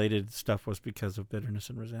illnesses and related stuff was because of bitterness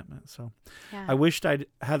and resentment. So Yeah. I wished I'd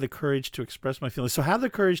had the courage to express my feelings. So have the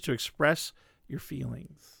courage to express your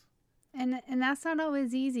feelings. And that's not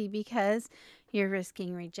always easy because you're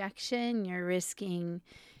risking rejection, you're risking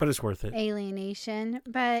But it's worth it. alienation,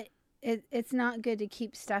 but it's not good to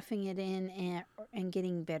keep stuffing it in and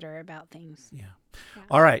getting bitter about things. Yeah. Yeah.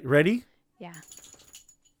 All right, ready? Yeah.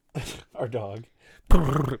 Our dog.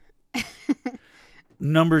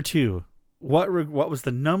 Number 2. What was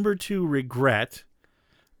the number 2 regret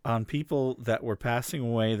on people that were passing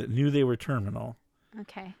away that knew they were terminal?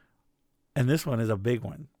 Okay. And this one is a big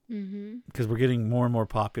one Mm-hmm. because we're getting more and more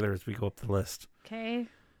popular as we go up the list. Okay.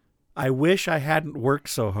 I wish I hadn't worked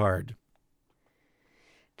so hard.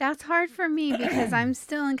 That's hard for me because I'm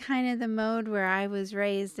still in kind of the mode where I was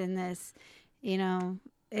raised in this,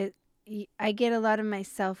 I get a lot of my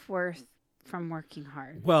self-worth from working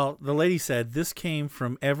hard. Well, the lady said this came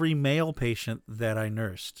from every male patient that I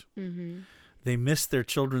nursed. Mm-hmm. They missed their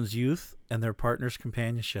children's youth and their partner's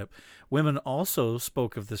companionship. Women also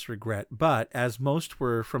spoke of this regret, but as most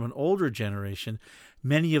were from an older generation,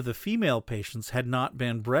 many of the female patients had not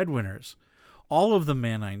been breadwinners. All of the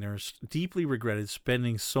men I nursed deeply regretted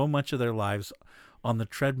spending so much of their lives on the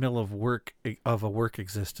treadmill of a work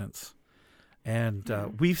existence. And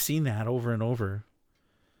we've seen that over and over,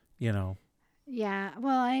 Yeah.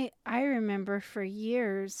 Well, I remember for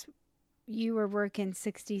years you were working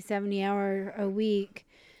 60, 70 hours a week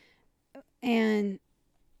and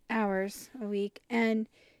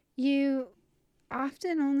you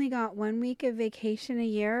often only got 1 week of vacation a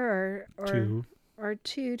year or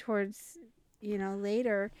two towards,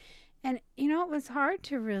 later. And, it was hard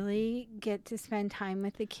to really get to spend time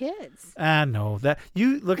with the kids. No, that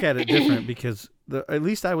you look at it different because at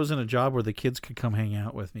least I was in a job where the kids could come hang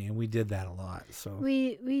out with me, and we did that a lot. So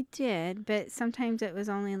We did, but sometimes it was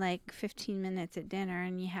only like 15 minutes at dinner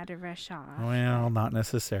and you had to rush off. well, not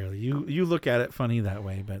necessarily. You look at it funny that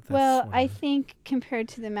way, but that's Well, I whatever. think compared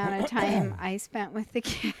to the amount of time I spent with the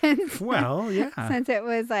kids, Well, yeah. since it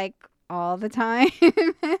was like all the time.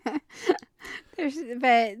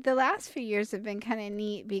 But the last few years have been kind of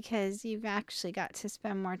neat because you've actually got to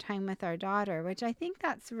spend more time with our daughter, which I think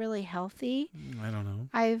that's really healthy. I don't know.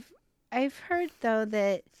 I've heard though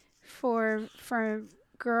that for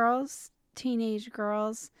girls, teenage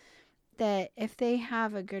girls, that if they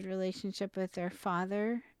have a good relationship with their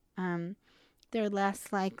father, they're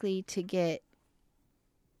less likely to get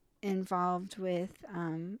involved with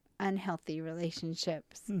unhealthy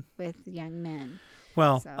relationships with young men.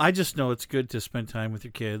 Well, So- I just know it's good to spend time with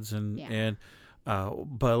your kids, but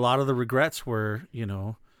a lot of the regrets were,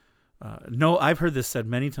 no, I've heard this said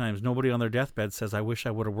many times. Nobody on their deathbed says, "I wish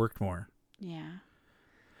I would have worked more." Yeah.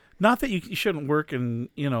 Not that you shouldn't work in,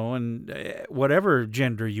 whatever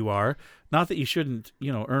gender you are. Not that you shouldn't,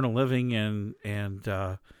 earn a living and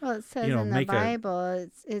Well, it says in the Bible,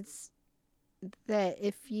 it's that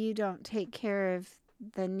if you don't take care of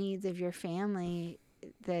the needs of your family,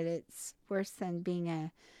 it's worse than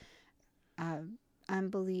being a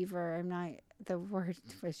unbeliever. I'm not, the word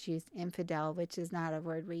was used, infidel, which is not a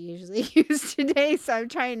word we usually use today. So I'm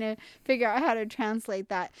trying to figure out how to translate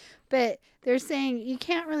that. But they're saying you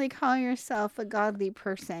can't really call yourself a godly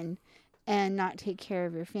person and not take care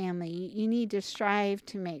of your family. You need to strive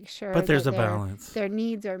to make sure But there's that a balance. their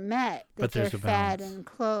needs are met, that But they're there's a fed balance. and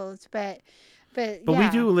clothed. But But yeah. we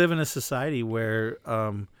do live in a society where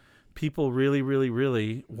people really, really,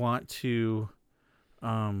 really want to,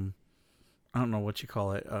 I don't know what you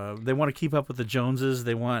call it. They want to keep up with the Joneses.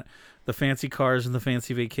 They want the fancy cars and the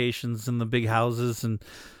fancy vacations and the big houses and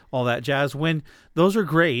all that jazz. When those are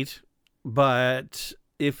great, but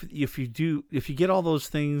if you get all those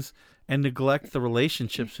things and neglect the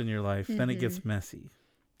relationships in your life, then it gets messy.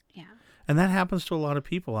 Yeah. And that happens to a lot of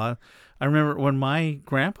people. I remember when my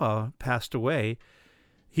grandpa passed away,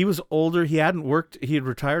 he was older. He hadn't worked. He had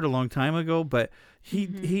retired a long time ago, but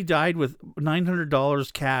he died with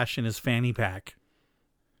 $900 cash in his fanny pack.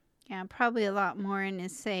 Yeah, probably a lot more in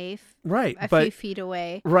his safe. Right. A few feet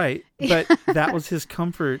away. Right. But that was his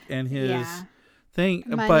comfort and his thing.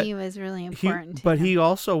 Money was really important to him. He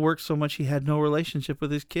also worked so much he had no relationship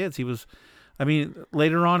with his kids.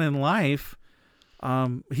 Later on in life,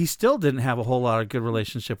 he still didn't have a whole lot of good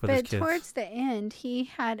relationship with his kids. But towards the end, he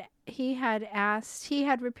had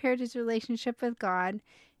repaired his relationship with God.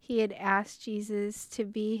 He had asked Jesus to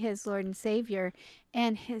be his Lord and Savior,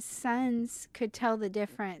 and his sons could tell the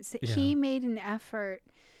difference. Yeah. He made an effort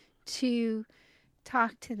to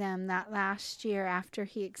talk to them that last year after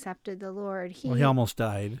he accepted the Lord. He almost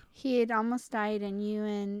died. He had almost died, and you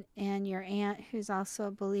and your aunt, who's also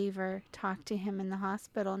a believer, talked to him in the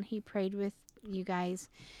hospital, and he prayed with you guys.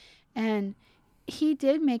 And he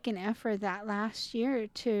did make an effort that last year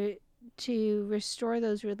to restore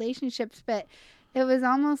those relationships, but it was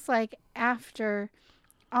almost like after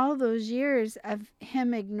all those years of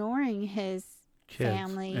him ignoring his Kids.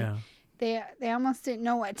 family, Yeah. they almost didn't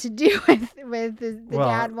know what to do with the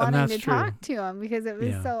dad wanting that's to true. talk to him, because it was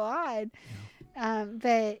Yeah. so odd.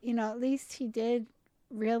 But at least he did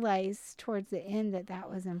realize towards the end that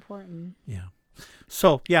was important. Yeah.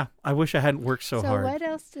 So, yeah, I wish I hadn't worked so hard. So what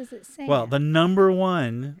else does it say? Well, the number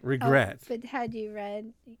one regret. Oh, but had you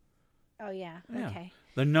read? Oh yeah. Yeah. Okay.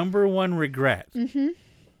 The number one regret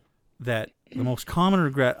that the most common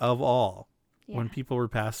regret of all when people were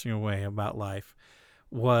passing away about life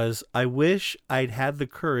was, I wish I'd had the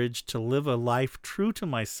courage to live a life true to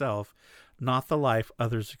myself, not the life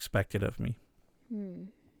others expected of me. And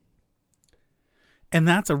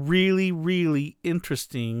that's a really, really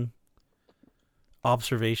interesting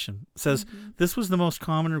observation. It says this was the most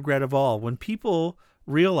common regret of all. When people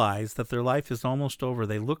realize that their life is almost over,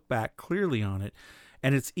 they look back clearly on it,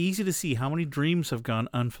 and it's easy to see how many dreams have gone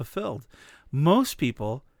unfulfilled. Most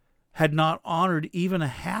people had not honored even a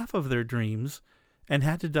half of their dreams and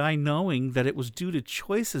had to die knowing that it was due to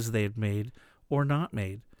choices they had made or not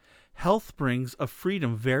made. Health brings a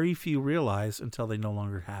freedom very few realize until they no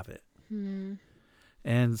longer have it.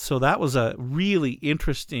 And so that was a really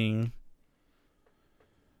interesting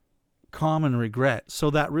common regret. So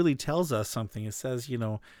that really tells us something. It says,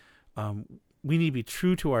 we need to be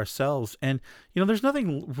true to ourselves. And, there's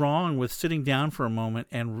nothing wrong with sitting down for a moment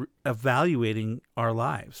and evaluating our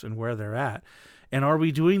lives and where they're at. And are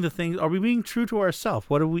we doing the things, are we being true to ourselves?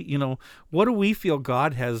 What do we feel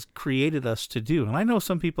God has created us to do? And I know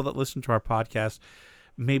some people that listen to our podcast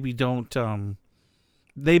maybe don't,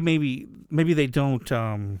 maybe they don't,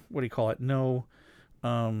 know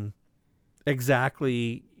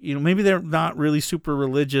exactly, maybe they're not really super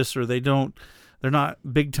religious, or they're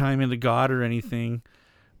not big time into God or anything.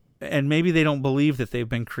 And maybe they don't believe that they've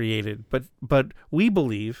been created, but we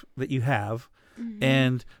believe that you have.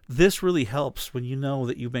 And this really helps when you know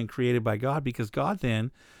that you've been created by God, because God then,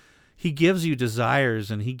 he gives you desires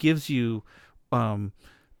and he gives you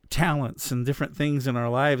talents and different things in our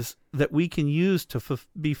lives that we can use to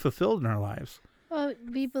be fulfilled in our lives. Well,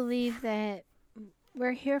 we believe that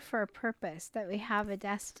we're here for a purpose, that we have a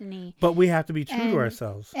destiny. But we have to be true to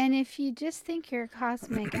ourselves. And if you just think you're a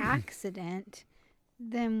cosmic accident,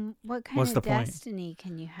 then what kind What's of the point? destiny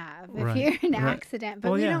can you have Right, if you're an right. accident? But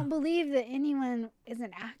Well, we yeah. don't believe that anyone is an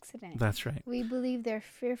accident. That's right. We believe they're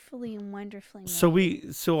fearfully and wonderfully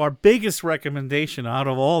made. So our biggest recommendation out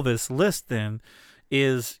of all this list then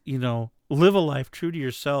is, live a life true to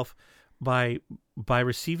yourself by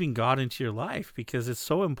receiving God into your life, because it's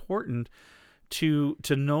so important to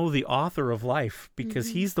know the author of life,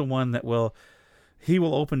 because he's the one that will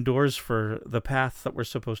open doors for the path that we're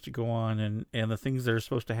supposed to go on and the things that are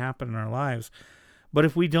supposed to happen in our lives. But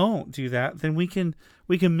if we don't do that, then we can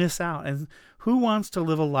miss out. And who wants to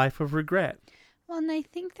live a life of regret? Well, and I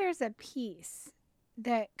think there's a peace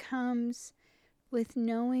that comes with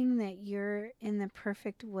knowing that you're in the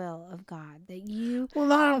perfect will of God, that you...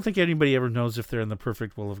 Well, I don't think anybody ever knows if they're in the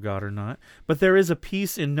perfect will of God or not. But there is a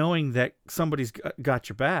peace in knowing that somebody's got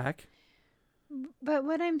your back. But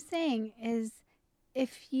what I'm saying is,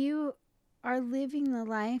 if you are living the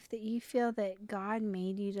life that you feel that God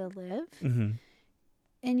made you to live, Mm-hmm.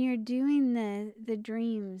 and you're doing the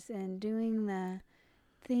dreams and doing the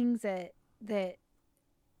things that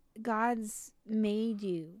God's made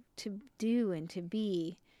you to do and to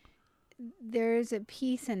be, there's a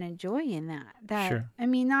peace and a joy in that. Sure. I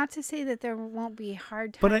mean, not to say that there won't be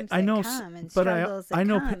hard But times I know, that come and but struggles that I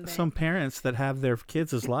know come, some parents that have their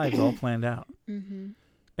kids' lives all planned out. Mm-hmm.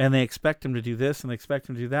 And they expect them to do this and they expect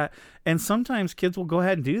them to do that. And sometimes kids will go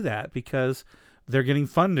ahead and do that because they're getting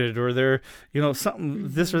funded or they're, something,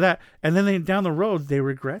 this or that. And then down the road, they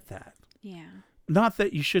regret that. Yeah. Not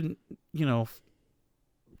that you shouldn't,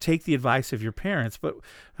 take the advice of your parents, but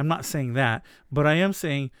I'm not saying that. But I am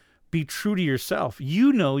saying be true to yourself.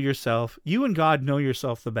 You know yourself. You and God know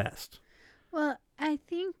yourself the best. Well, I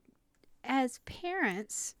think as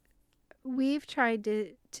parents, we've tried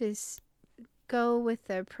to go with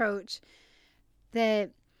the approach that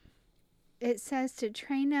it says to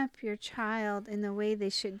train up your child in the way they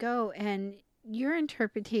should go, and your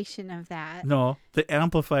interpretation of that, No, the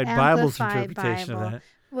Amplified Bible's Amplified interpretation Bible, of that.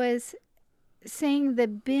 was saying the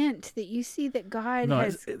bent that you see that God No,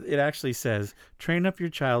 has. it actually says, train up your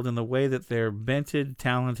child in the way that they're bented,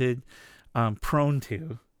 talented, prone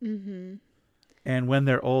to. Mm-hmm. And when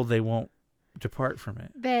they're old, they won't depart from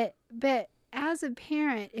it. But as a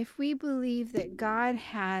parent, if we believe that God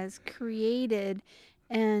has created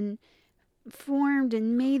and formed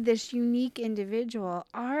and made this unique individual,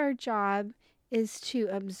 our job is to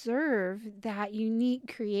observe that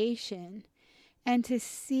unique creation and to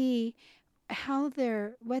see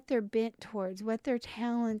what they're bent towards, what they're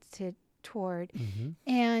talented toward, Mm-hmm.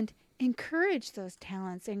 and encourage those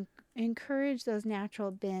talents and encourage those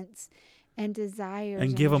natural bents and desires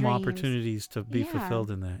And give them dreams. opportunities to be Yeah.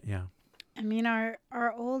 fulfilled in that. Yeah. I mean, our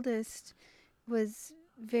oldest was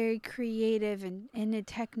very creative and into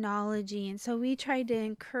technology, and so we tried to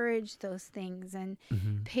encourage those things and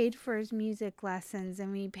Mm-hmm. paid for his music lessons,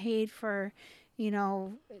 and we paid for,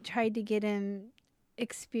 tried to get him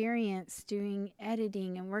experience doing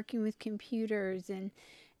editing and working with computers,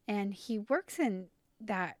 and he works in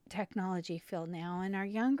that technology field now. And our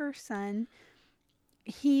younger son,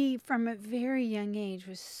 he from a very young age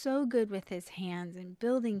was so good with his hands and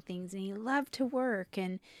building things, and he loved to work,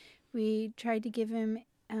 and we tried to give him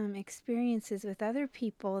experiences with other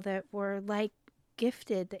people that were like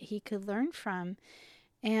gifted that he could learn from,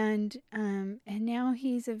 and now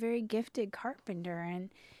he's a very gifted carpenter, and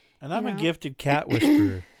I'm a gifted cat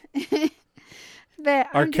whisperer. but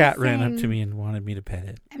Our I'm cat just ran up saying- to me and wanted me to pet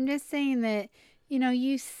it. I'm just saying that,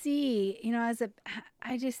 you see,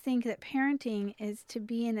 I just think that parenting is to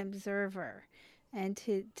be an observer and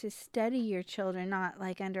to study your children, not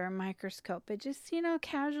like under a microscope, but just,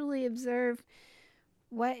 casually observe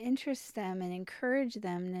what interests them and encourage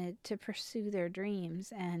them to pursue their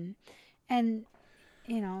dreams and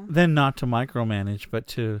Then not to micromanage, but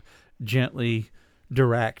to gently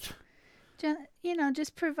direct.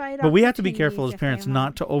 just provide. But we have to be careful opportunities as if parents they not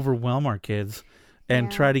want. to overwhelm our kids and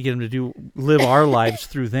Yeah. try to get them to live our lives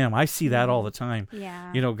through them. I see that all the time.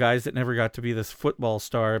 Yeah. Guys that never got to be this football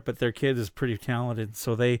star, but their kid is pretty talented,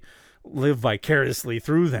 so they live vicariously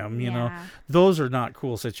through them. Yeah. Those are not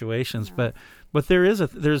cool situations. No. But there is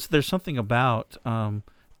there's something about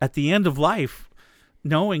at the end of life,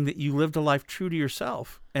 knowing that you lived a life true to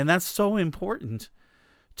yourself, and that's so important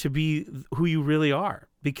to be who you really are,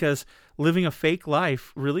 because living a fake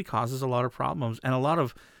life really causes a lot of problems and a lot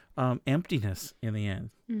of emptiness in the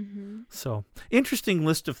end. Mm-hmm. So, interesting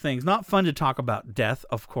list of things. Not fun to talk about death,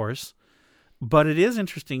 of course, but it is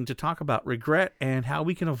interesting to talk about regret and how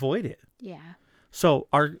we can avoid it. Yeah. So,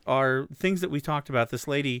 our things that we talked about, this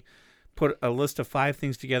lady put a list of 5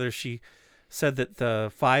 things together. She said that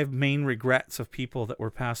the 5 main regrets of people that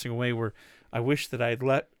were passing away were: I wish that I'd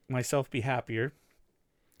let myself be happier.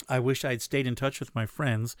 I wish I'd stayed in touch with my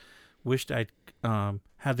friends. Wished I'd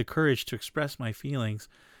had the courage to express my feelings.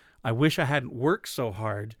 I wish I hadn't worked so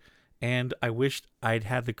hard. And I wished I'd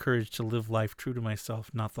had the courage to live life true to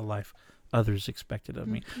myself, not the life others expected of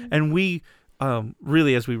me. Mm-hmm. And we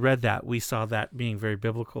really, as we read that, we saw that being very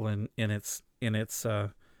biblical in its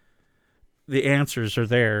the answers are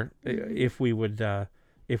there if we would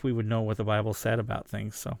know what the Bible said about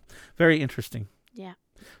things. So very interesting. Yeah.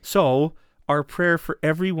 So our prayer for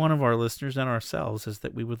every one of our listeners and ourselves is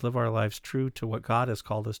that we would live our lives true to what God has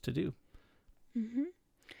called us to do. Mm-hmm.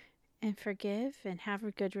 And forgive and have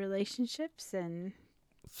good relationships and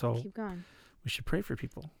So keep going. we should pray for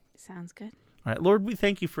people. Sounds good. All right, Lord, we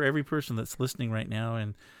thank you for every person that's listening right now.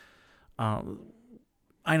 And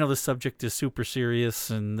I know the subject is super serious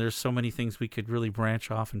and there's so many things we could really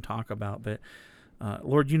branch off and talk about. But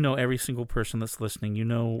Lord, you know every single person that's listening. You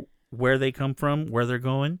know where they come from, where they're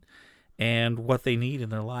going, and what they need in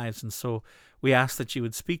their lives. And so we ask that you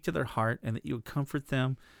would speak to their heart and that you would comfort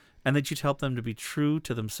them and that you'd help them to be true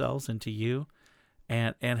to themselves and to you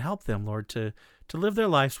and help them, Lord, to live their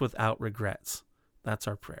lives without regrets. That's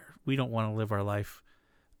our prayer. We don't want to live our life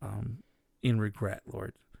in regret,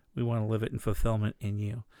 Lord. We want to live it in fulfillment in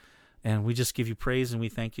you. And we just give you praise and we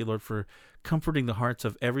thank you, Lord, for comforting the hearts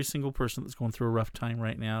of every single person that's going through a rough time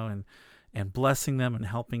right now and blessing them and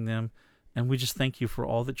helping them. And we just thank you for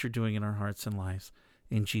all that you're doing in our hearts and lives.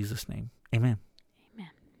 In Jesus' name, amen. Amen.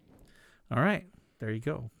 All right, there you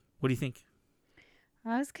go. What do you think?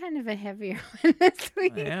 Well, that was kind of a heavier one this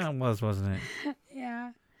week. Yeah, it was, wasn't it?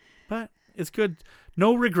 Yeah. But it's good.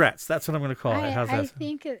 No regrets. That's what I'm going to call it. How's that?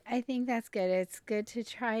 I think that's good. It's good to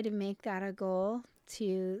try to make that a goal,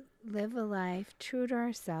 to live a life true to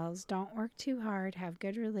ourselves. Don't work too hard. Have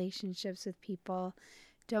good relationships with people.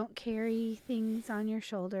 Don't carry things on your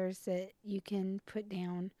shoulders that you can put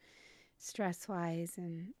down stress-wise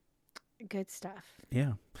and good stuff.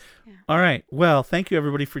 Yeah. All right. Well, thank you,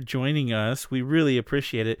 everybody, for joining us. We really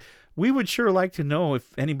appreciate it. We would sure like to know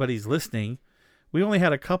if anybody's listening. We only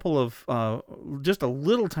had a couple of, just a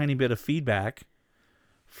little tiny bit of feedback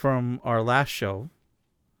from our last show.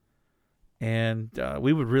 And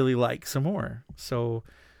we would really like some more. So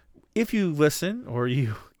if you listen or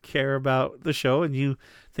you care about the show and you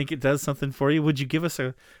think it does something for you, would you give us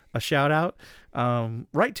a shout out?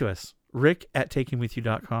 Write to us,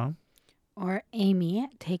 rick@takingwithyou.com. Or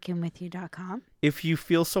amy@takingwithyou.com. If you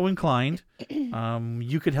feel so inclined,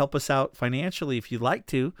 you could help us out financially if you'd like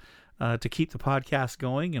to keep the podcast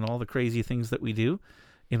going and all the crazy things that we do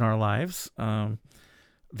in our lives.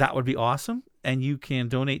 That would be awesome. And you can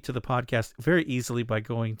donate to the podcast very easily by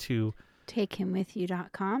going to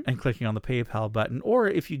takehimwithyou.com and clicking on the PayPal button. Or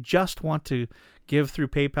if you just want to give through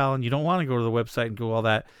PayPal and you don't want to go to the website and go all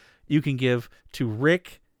that, you can give to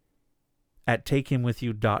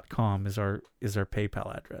rick@takehimwithyou.com is our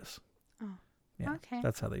PayPal address. Oh, yeah, okay.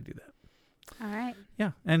 That's how they do that. All right.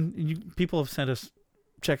 Yeah, and people have sent us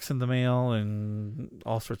checks in the mail and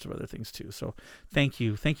all sorts of other things too. So thank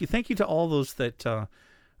you to all those that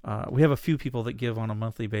we have a few people that give on a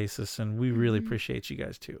monthly basis, and we really appreciate you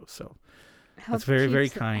guys too. So that's very, very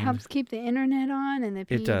kind. Helps keep the internet on and the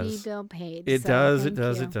PUD bill paid. It so does. thank It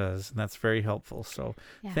does. you. It does. And that's very helpful. So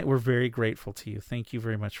Yeah. we're very grateful to you. Thank you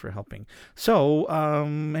very much for helping. So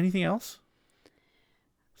anything else?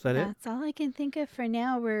 Is that it? That's all I can think of for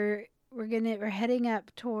now. We're heading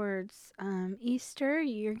up towards Easter.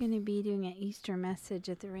 You're gonna be doing an Easter message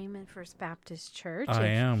at the Raymond First Baptist Church. I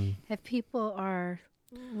am. If people are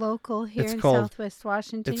local here It's in called- Southwest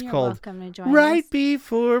Washington, it's you're called welcome to join Right us.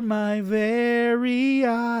 before my very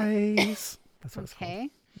eyes. That's what it's called. Okay.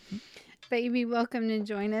 But you'd be welcome to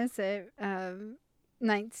join us at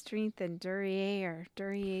 9th Street and Duryea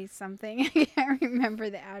something. I can't remember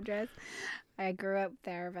the address. I grew up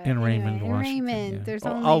there, but In anyway, Raymond, Washington. Raymond. Yeah. There's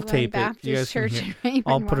Well, only I'll one tape it. You Baptist guys can church hear- in Raymond,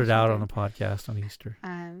 I'll put it out on the Washington. podcast on Easter.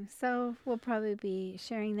 So we'll probably be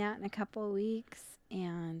sharing that in a couple of weeks,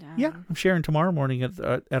 and Yeah, I'm sharing tomorrow morning at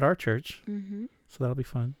our church, mm-hmm. so that'll be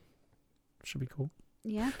fun. Should be cool.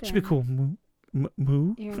 Yeah, Should be cool. Moo.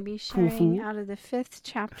 You're gonna be Cool sharing fool. out of the 5th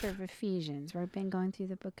chapter of Ephesians. We've been going through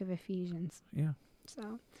the book of Ephesians. Yeah.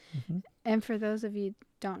 So, Mm-hmm. and for those of you who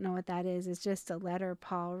don't know what that is, it's just a letter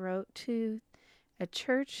Paul wrote to a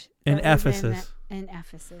church In that was Ephesus. in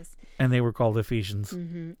Ephesus, And they were called Ephesians.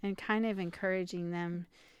 and kind of encouraging them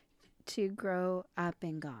to grow up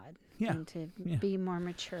in God Yeah. and to Yeah. be more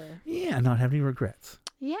mature. Yeah, not have any regrets.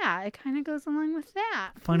 Yeah, it kind of goes along with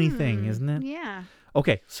that. Funny thing, isn't it? Yeah.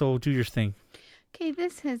 Okay, so do your thing. Okay,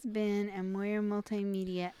 this has been a Moyer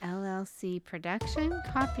Multimedia LLC production,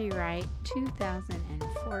 copyright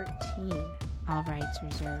 2014. All rights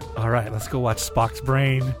reserved. All right, let's go watch Spock's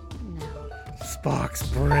Brain. No. Spock's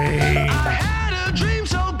Brain. I had a dream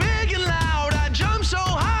so